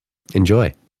 So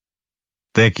enjoy.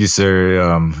 Thank you,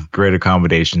 sir. Great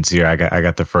accommodations here. I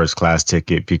got the first class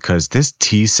ticket because this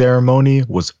tea ceremony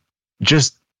was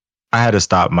just, I had to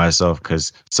stop myself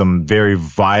because some very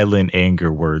violent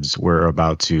anger words were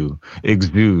about to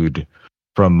exude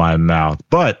from my mouth.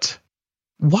 But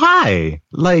why?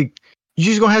 Like, you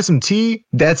just gonna have some tea?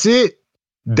 That's it?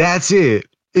 That's it.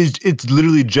 It's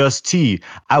literally just tea.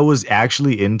 I was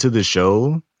actually into the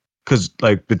show because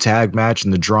like the tag match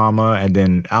and the drama and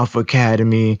then Alpha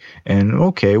Academy and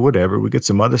okay, whatever. We get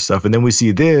some other stuff. And then we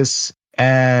see this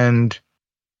and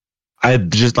I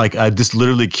just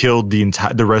literally killed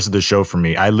the rest of the show for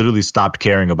me. I literally stopped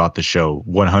caring about the show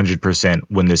 100%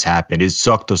 when this happened. It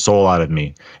sucked the soul out of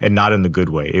me and not in the good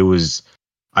way. It was,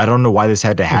 I don't know why this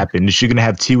had to happen. Is she going to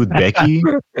have tea with Becky?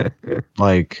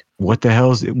 Like, what the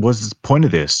hell what's the point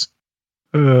of this?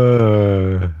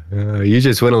 You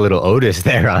just went a little Otis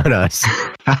there on us.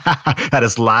 Had to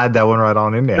slide that one right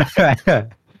on in there.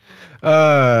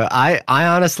 I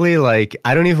honestly, like,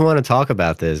 I don't even want to talk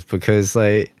about this because,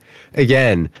 like,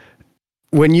 again,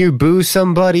 when you boo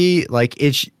somebody, like,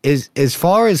 it's as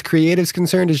far as creative's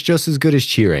concerned, it's just as good as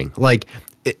cheering. Like,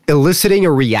 eliciting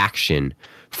a reaction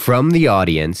from the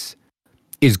audience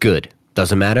is good.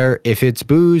 Doesn't matter if it's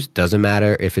boos, doesn't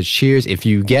matter if it's cheers. If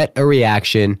you get a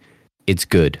reaction, it's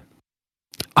good.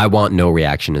 I want no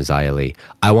reaction to Xia Li.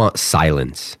 I want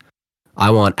silence. I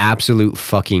want absolute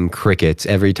fucking crickets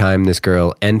every time this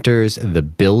girl enters the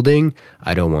building.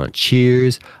 I don't want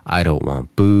cheers. I don't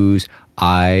want boos.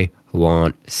 I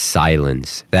want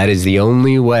silence. That is the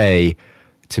only way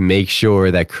to make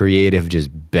sure that creative just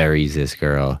buries this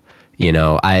girl. You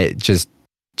know, I just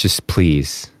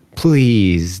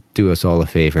please do us all a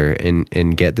favor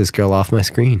and get this girl off my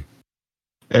screen.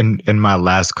 And my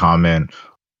last comment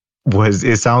was,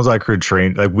 it sounds like her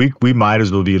train, like we might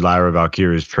as well be Lyra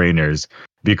Valkyria's trainers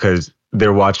because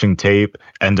they're watching tape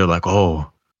and they're like, oh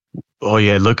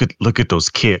yeah, look at those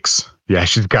kicks. Yeah,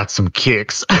 she's got some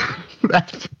kicks.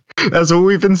 That's what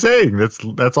we've been saying.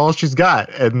 That's all she's got.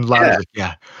 And Lyra's like,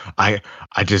 yeah,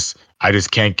 I just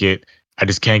can't get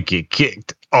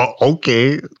kicked. Oh,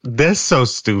 okay. That's so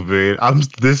stupid.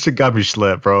 This shit got me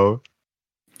schlepped, bro.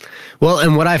 Well,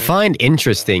 and what I find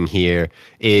interesting here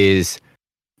is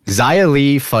Xia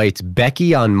Li fights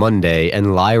Becky on Monday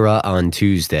and Lyra on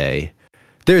Tuesday.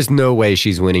 There's no way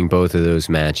she's winning both of those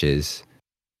matches.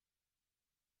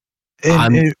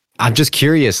 I'm just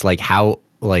curious, like, how,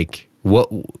 like, what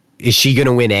is she going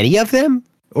to win any of them?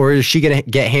 Or is she going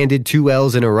to get handed 2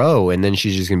 L's in a row and then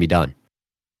she's just going to be done?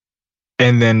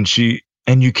 And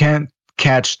you can't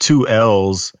catch 2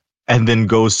 L's and then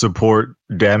go support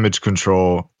Damage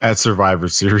Control at Survivor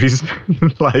Series.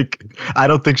 Like, I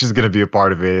don't think she's going to be a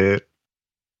part of it.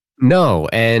 No,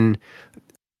 and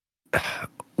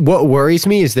what worries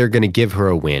me is they're going to give her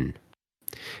a win.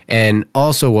 And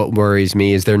also what worries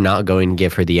me is they're not going to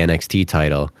give her the NXT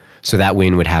title. So that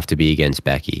win would have to be against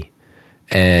Becky.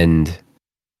 And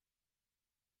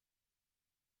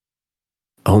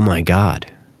oh my God.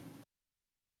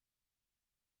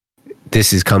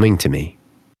 This is coming to me.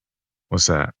 What's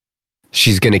that?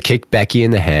 She's going to kick Becky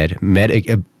in the head.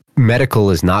 Medical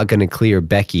is not going to clear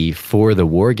Becky for the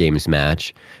War Games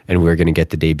match. And we're going to get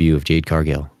the debut of Jade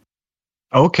Cargill.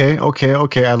 Okay.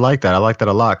 I like that. I like that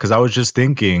a lot. Because I was just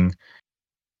thinking,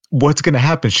 what's going to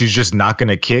happen? She's just not going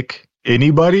to kick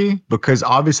anybody? Because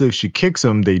obviously if she kicks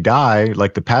them, they die,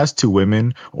 like the past 2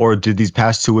 women. Or did these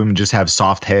past 2 women just have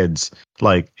soft heads?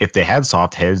 Like, if they had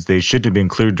soft heads, they should have been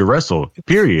cleared to wrestle,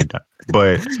 period.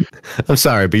 But I'm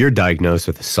sorry, but you're diagnosed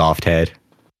with a soft head.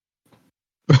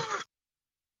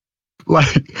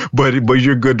 Like, but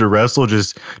you're good to wrestle.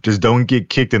 Just don't get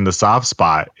kicked in the soft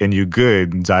spot, and you're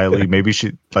good. Xia Li, maybe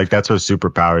she, like, that's her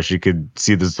superpower. She could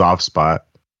see the soft spot.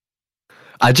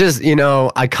 I just,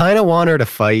 I kind of want her to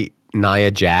fight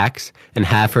Nia Jax and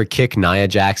have her kick Nia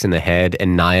Jax in the head,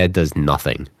 and Nia does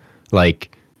nothing.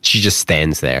 Like, she just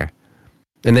stands there.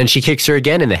 And then she kicks her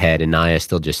again in the head, and Nia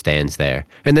still just stands there.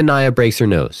 And then Nia breaks her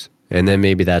nose. And then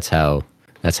maybe that's how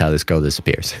this girl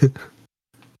disappears.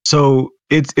 So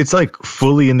it's like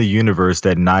fully in the universe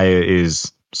that Nia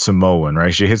is Samoan,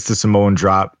 right? She hits the Samoan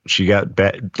drop. She got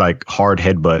like hard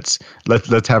headbutts.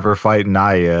 Let's have her fight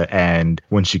Nia, and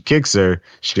when she kicks her,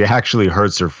 she actually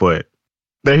hurts her foot.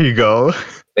 There you go.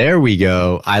 There we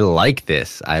go. I like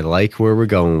this. I like where we're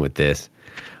going with this.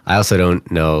 I also don't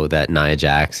know that Nia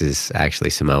Jax is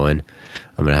actually Samoan.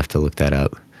 I'm gonna have to look that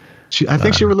up. I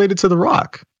think she related to The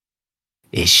Rock.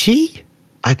 Is she?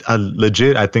 I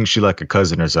legit. I think she like a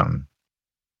cousin or something.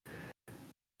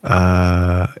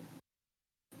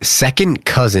 Second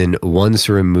cousin once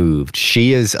removed.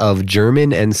 She is of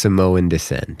German and Samoan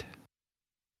descent.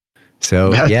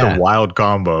 So That's yeah, a wild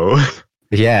combo.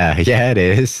 yeah, it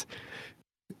is.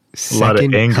 A lot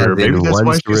of anger. Maybe that's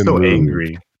why she's so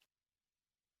angry.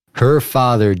 Her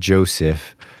father,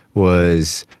 Joseph,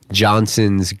 was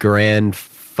Johnson's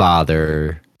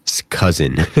grandfather's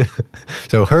cousin.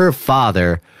 So her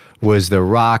father was The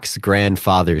Rock's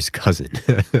grandfather's cousin.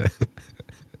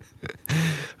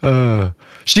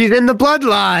 She's in the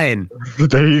bloodline.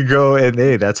 There you go. And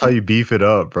hey, that's how you beef it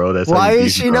up, bro. That's why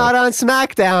is she not on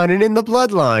SmackDown and in the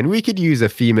bloodline? We could use a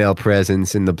female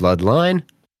presence in the bloodline.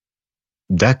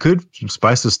 That could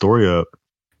spice the story up.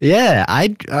 Yeah,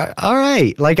 all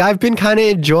right. Like, I've been kind of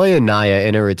enjoying Nia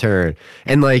in her return.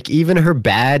 And, like, even her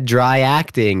bad, dry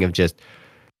acting of just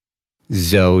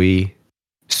Zoe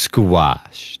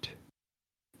squashed.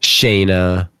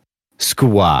 Shayna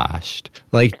squashed.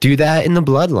 Like, do that in the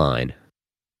bloodline.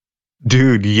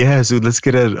 Dude, yeah, so let's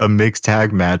get a mixed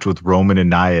tag match with Roman and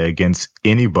Nia against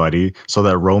anybody so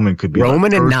that Roman could be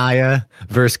Roman and Nia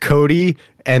versus Cody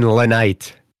and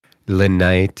Lenite.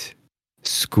 Lenite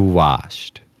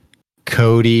squashed.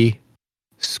 Cody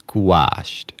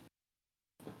squashed.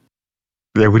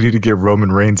 Yeah, we need to get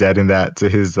Roman Reigns adding that to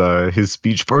his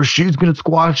speech. First, she's gonna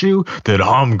squash you, then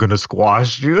I'm gonna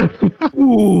squash you.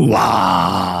 Ooh,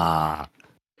 ah.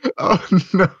 Oh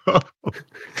no.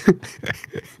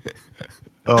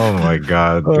 Oh my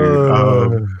god,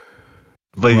 dude.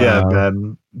 But wow. Yeah,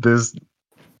 man,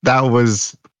 that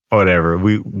was whatever.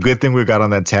 Good thing we got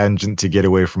on that tangent to get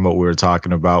away from what we were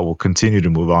talking about. We'll continue to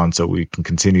move on so we can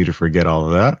continue to forget all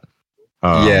of that.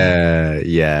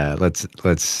 Yeah. Let's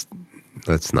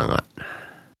not.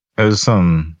 There's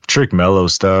some Trick Mello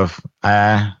stuff.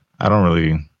 I don't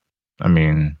really. I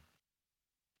mean,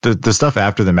 the stuff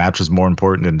after the match was more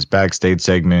important than his backstage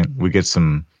segment. We get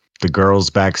the girls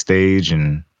backstage,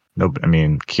 and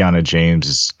Kiana James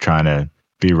is trying to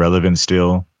be relevant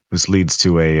still. This leads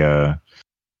to a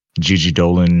Gigi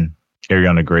Dolan,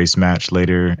 Ariana Grace match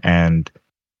later, and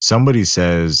somebody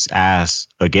says ass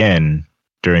again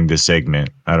during this segment.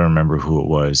 I don't remember who it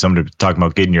was. Somebody talking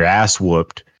about getting your ass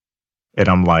whooped, and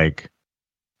I'm like,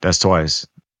 that's twice,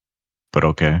 but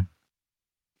okay.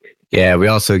 Yeah, we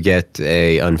also get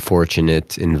a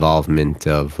unfortunate involvement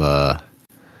of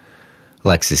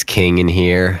Lexis King in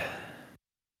here.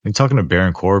 You're talking to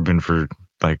Baron Corbin for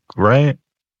right?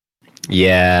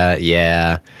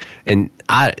 Yeah. And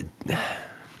I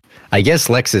guess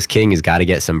Lexis King has got to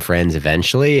get some friends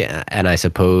eventually, and I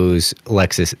suppose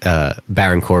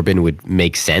Baron Corbin would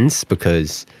make sense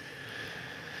because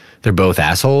they're both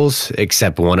assholes,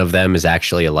 except one of them is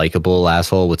actually a likable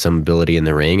asshole with some ability in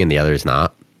the ring, and the other is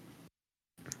not.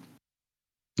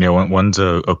 Yeah, one's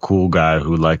a cool guy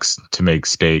who likes to make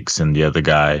steaks, and the other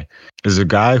guy is a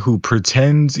guy who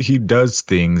pretends he does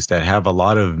things that have a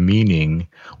lot of meaning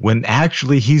when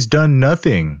actually he's done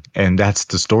nothing. And that's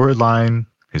the storyline,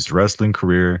 his wrestling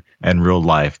career, and real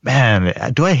life. Man,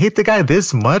 do I hate the guy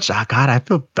this much? Oh, God,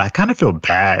 I kind of feel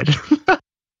bad. Do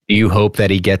you hope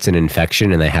that he gets an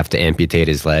infection and they have to amputate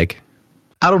his leg?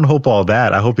 I don't hope all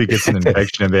that. I hope he gets an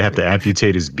infection and they have to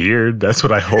amputate his beard. That's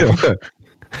what I hope.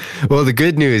 Well, the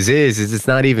good news is it's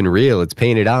not even real. It's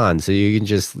painted on, so you can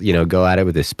just, go at it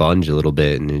with a sponge a little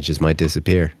bit, and it just might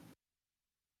disappear.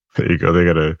 There you go. They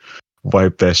gotta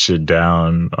wipe that shit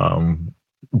down.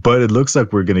 But it looks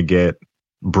like we're gonna get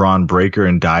Braun Breaker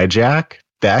and Dijak.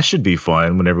 That should be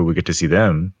fun whenever we get to see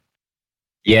them.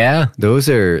 Yeah, those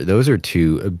are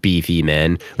two beefy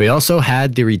men. We also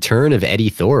had the return of Eddie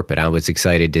Thorpe, and I was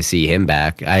excited to see him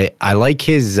back. I like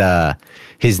his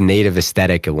native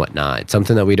aesthetic and whatnot. It's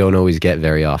something that we don't always get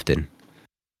very often.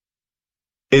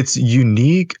 It's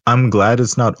unique. I'm glad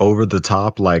it's not over the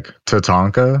top like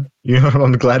Tatanka.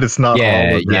 I'm glad it's not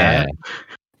all of that.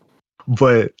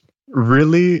 But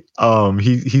really,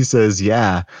 he says,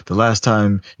 yeah, the last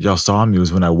time y'all saw me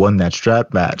was when I won that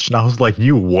strap match. And I was like,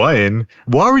 you won?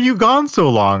 Why were you gone so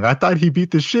long? I thought he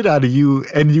beat the shit out of you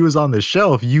and you was on the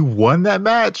shelf. You won that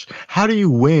match? How do you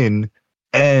win?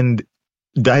 And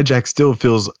Dijak still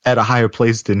feels at a higher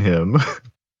place than him.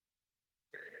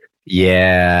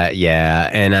 Yeah.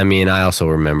 And I mean, I also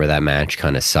remember that match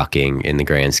kind of sucking in the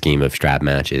grand scheme of strap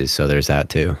matches. So there's that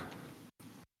too.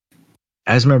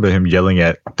 I just remember him yelling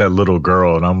at that little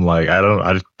girl, and I'm like, I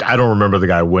don't remember the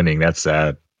guy winning. That's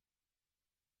sad.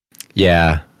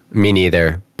 Yeah, me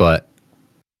neither. But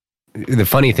the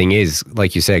funny thing is,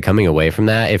 like you said, coming away from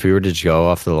that, if we were to just go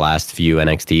off the last few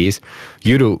NXTs,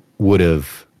 you would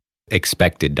have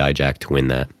expected Dijak to win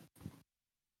that.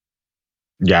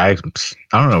 Yeah, I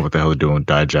don't know what the hell they're doing with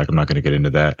Dijak. I'm not going to get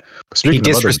into that. But He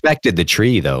speaking of disrespected the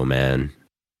tree, though, man.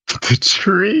 the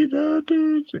tree, no,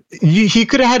 dude. He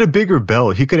could have had a bigger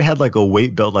belt. He could have had like a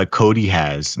weight belt like Cody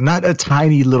has, not a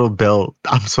tiny little belt.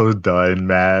 I'm so done,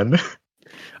 man.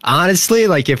 Honestly,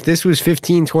 like if this was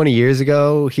 15, 20 years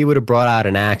ago, he would have brought out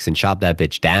an axe and chopped that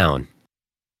bitch down.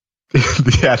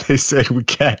 Yeah, they said we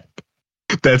can't.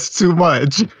 That's too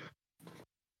much.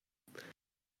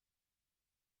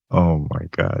 Oh my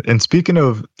god. And speaking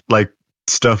of like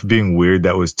stuff being weird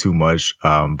that was too much,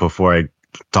 before I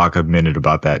talk a minute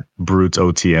about that Brutes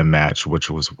OTM match, which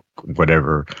was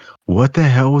whatever. What the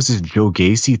hell was this Joe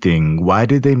Gacy thing? Why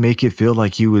did they make it feel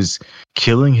like he was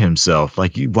killing himself?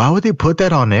 Like, why would they put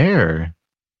that on air?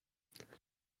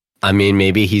 I mean,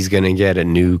 maybe he's going to get a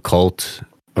new cult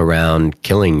around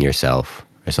killing yourself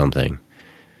or something.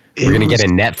 We're going to get a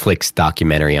Netflix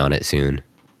documentary on it soon.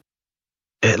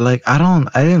 Like, I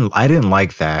didn't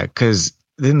like that because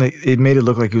then it made it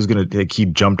look like he was gonna like he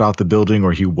jumped off the building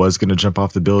or he was gonna jump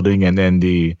off the building, and then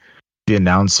the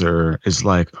announcer is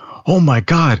like, "Oh my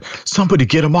god, somebody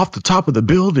get him off the top of the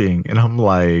building!" And I'm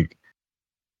like,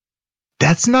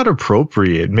 that's not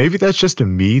appropriate. Maybe that's just a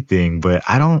me thing, but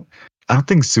I don't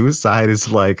think suicide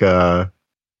is like a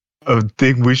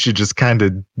thing we should just kind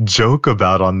of joke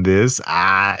about on this.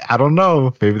 I don't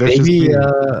know. Maybe that's just me.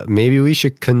 Maybe we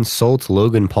should consult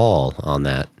Logan Paul on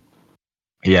that.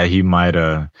 Yeah, he might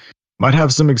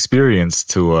have some experience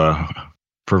to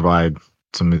provide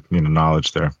some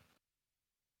knowledge there.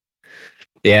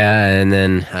 Yeah, and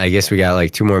then I guess we got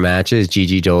like two more matches: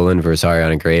 Gigi Dolan versus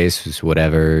Ariana Grace.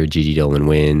 Whatever, Gigi Dolan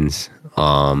wins.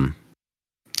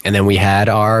 And then we had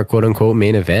our quote unquote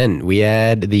main event. We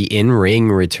had the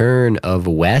in-ring return of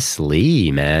Wes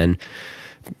Lee, man,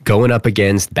 going up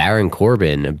against Baron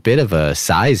Corbin. A bit of a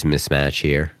size mismatch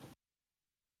here.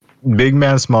 Big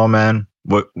man, small man.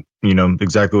 What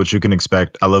exactly what you can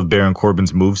expect. I love Baron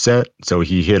Corbin's moveset. So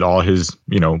he hit all his,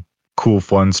 cool,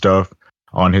 fun stuff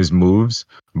on his moves.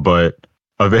 But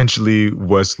eventually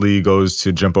Wes Lee goes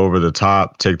to jump over the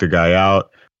top, take the guy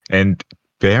out, and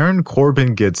Baron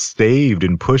Corbin gets saved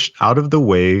and pushed out of the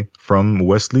way from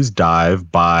Wes Lee's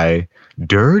dive by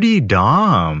Dirty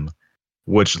Dom,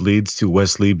 which leads to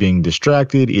Wes Lee being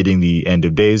distracted, eating the end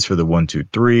of days for the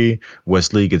 1-2-3.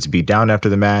 Wes Lee gets beat down after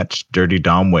the match. Dirty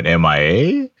Dom went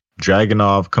MIA.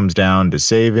 Dragunov comes down to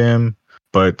save him,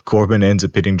 but Corbin ends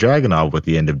up hitting Dragunov with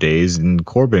the end of days, and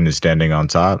Corbin is standing on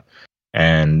top,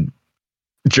 and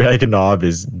Dragunov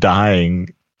is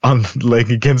dying on like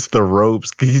against the ropes.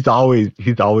 He's always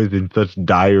in such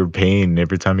dire pain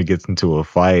every time he gets into a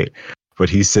fight.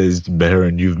 But he says,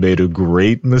 Baron, you've made a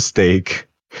great mistake.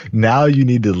 Now you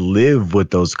need to live with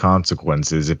those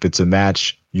consequences. If it's a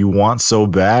match you want so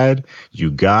bad, you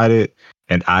got it.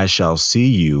 And I shall see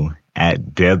you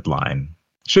at Deadline.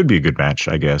 Should be a good match,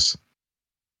 I guess.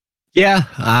 Yeah,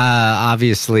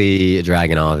 obviously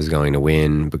Dragunov is going to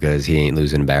win because he ain't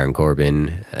losing to Baron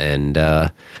Corbin. And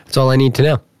that's all I need to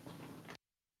know.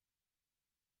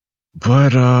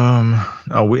 But and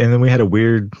then we had a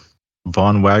weird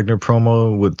Von Wagner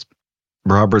promo with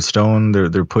Robert Stone.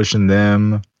 They're pushing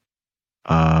them.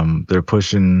 They're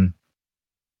pushing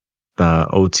the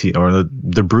OT or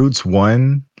the Brutes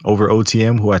won over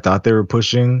OTM, who I thought they were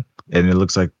pushing, and it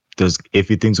looks like there's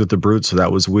iffy things with the Brutes, so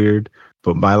that was weird.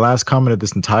 But my last comment of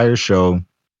this entire show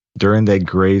during that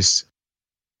Grace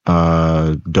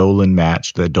Dolan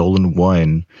match that Dolan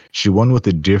won, she won with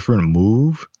a different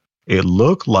move. It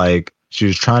looked like she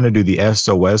was trying to do the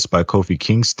SOS by Kofi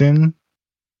Kingston,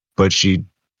 but she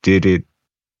did it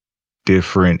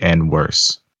different and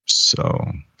worse. So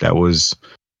that was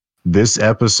this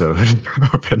episode of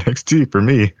NXT for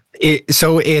me.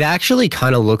 So it actually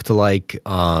kind of looked like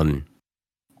the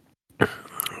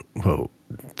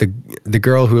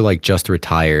girl who like just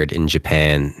retired in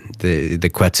Japan,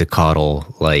 the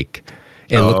Quetzalcoatl, like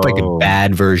it looked like a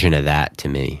bad version of that to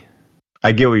me.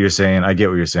 I get what you're saying. I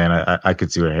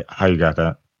could see how you got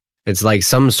that. It's like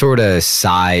some sort of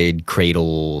side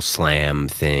cradle slam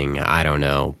thing. I don't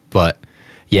know. But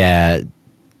yeah,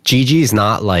 Gigi's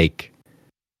not like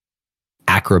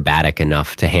acrobatic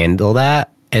enough to handle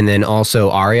that. And then also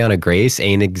Ariana Grace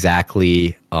ain't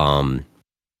exactly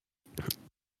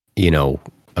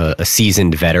a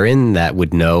seasoned veteran that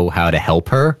would know how to help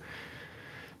her.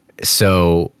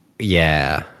 So,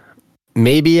 yeah,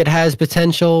 maybe it has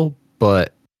potential,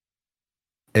 but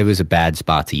it was a bad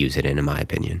spot to use it in my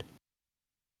opinion.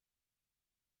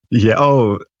 Yeah.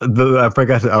 Oh, I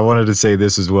forgot. I wanted to say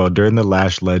this as well. During the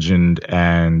Lash Legend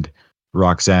and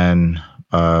Roxanne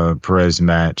Perez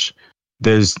match,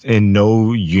 there's in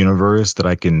no universe that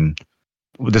I can.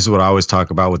 This is what I always talk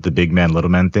about with the big man, little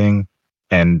man thing.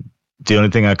 And the only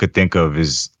thing I could think of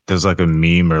is there's like a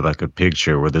meme or like a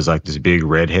picture where there's like this big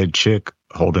redhead chick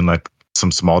holding like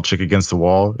some small chick against the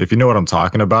wall. If you know what I'm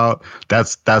talking about,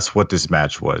 that's what this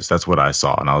match was. That's what I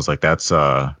saw. And I was like,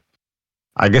 I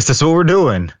guess that's what we're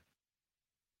doing.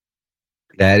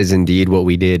 That is indeed what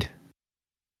we did.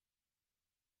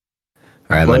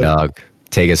 All right, my dog,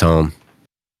 take us home.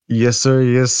 Yes, sir.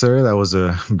 Yes, sir. That was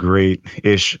a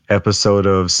great-ish episode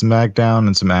of SmackDown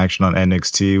and some action on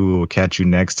NXT. We will catch you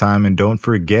next time. And don't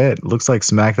forget, looks like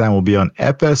SmackDown will be on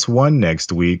FS1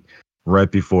 next week,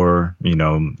 right before,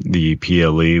 the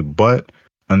PLE. But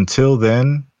until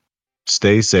then,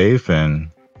 stay safe and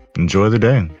enjoy the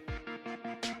day.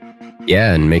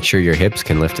 Yeah, and make sure your hips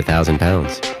can lift 1,000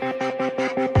 pounds.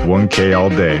 1K all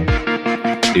day.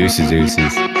 Deuces.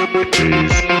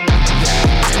 Peace.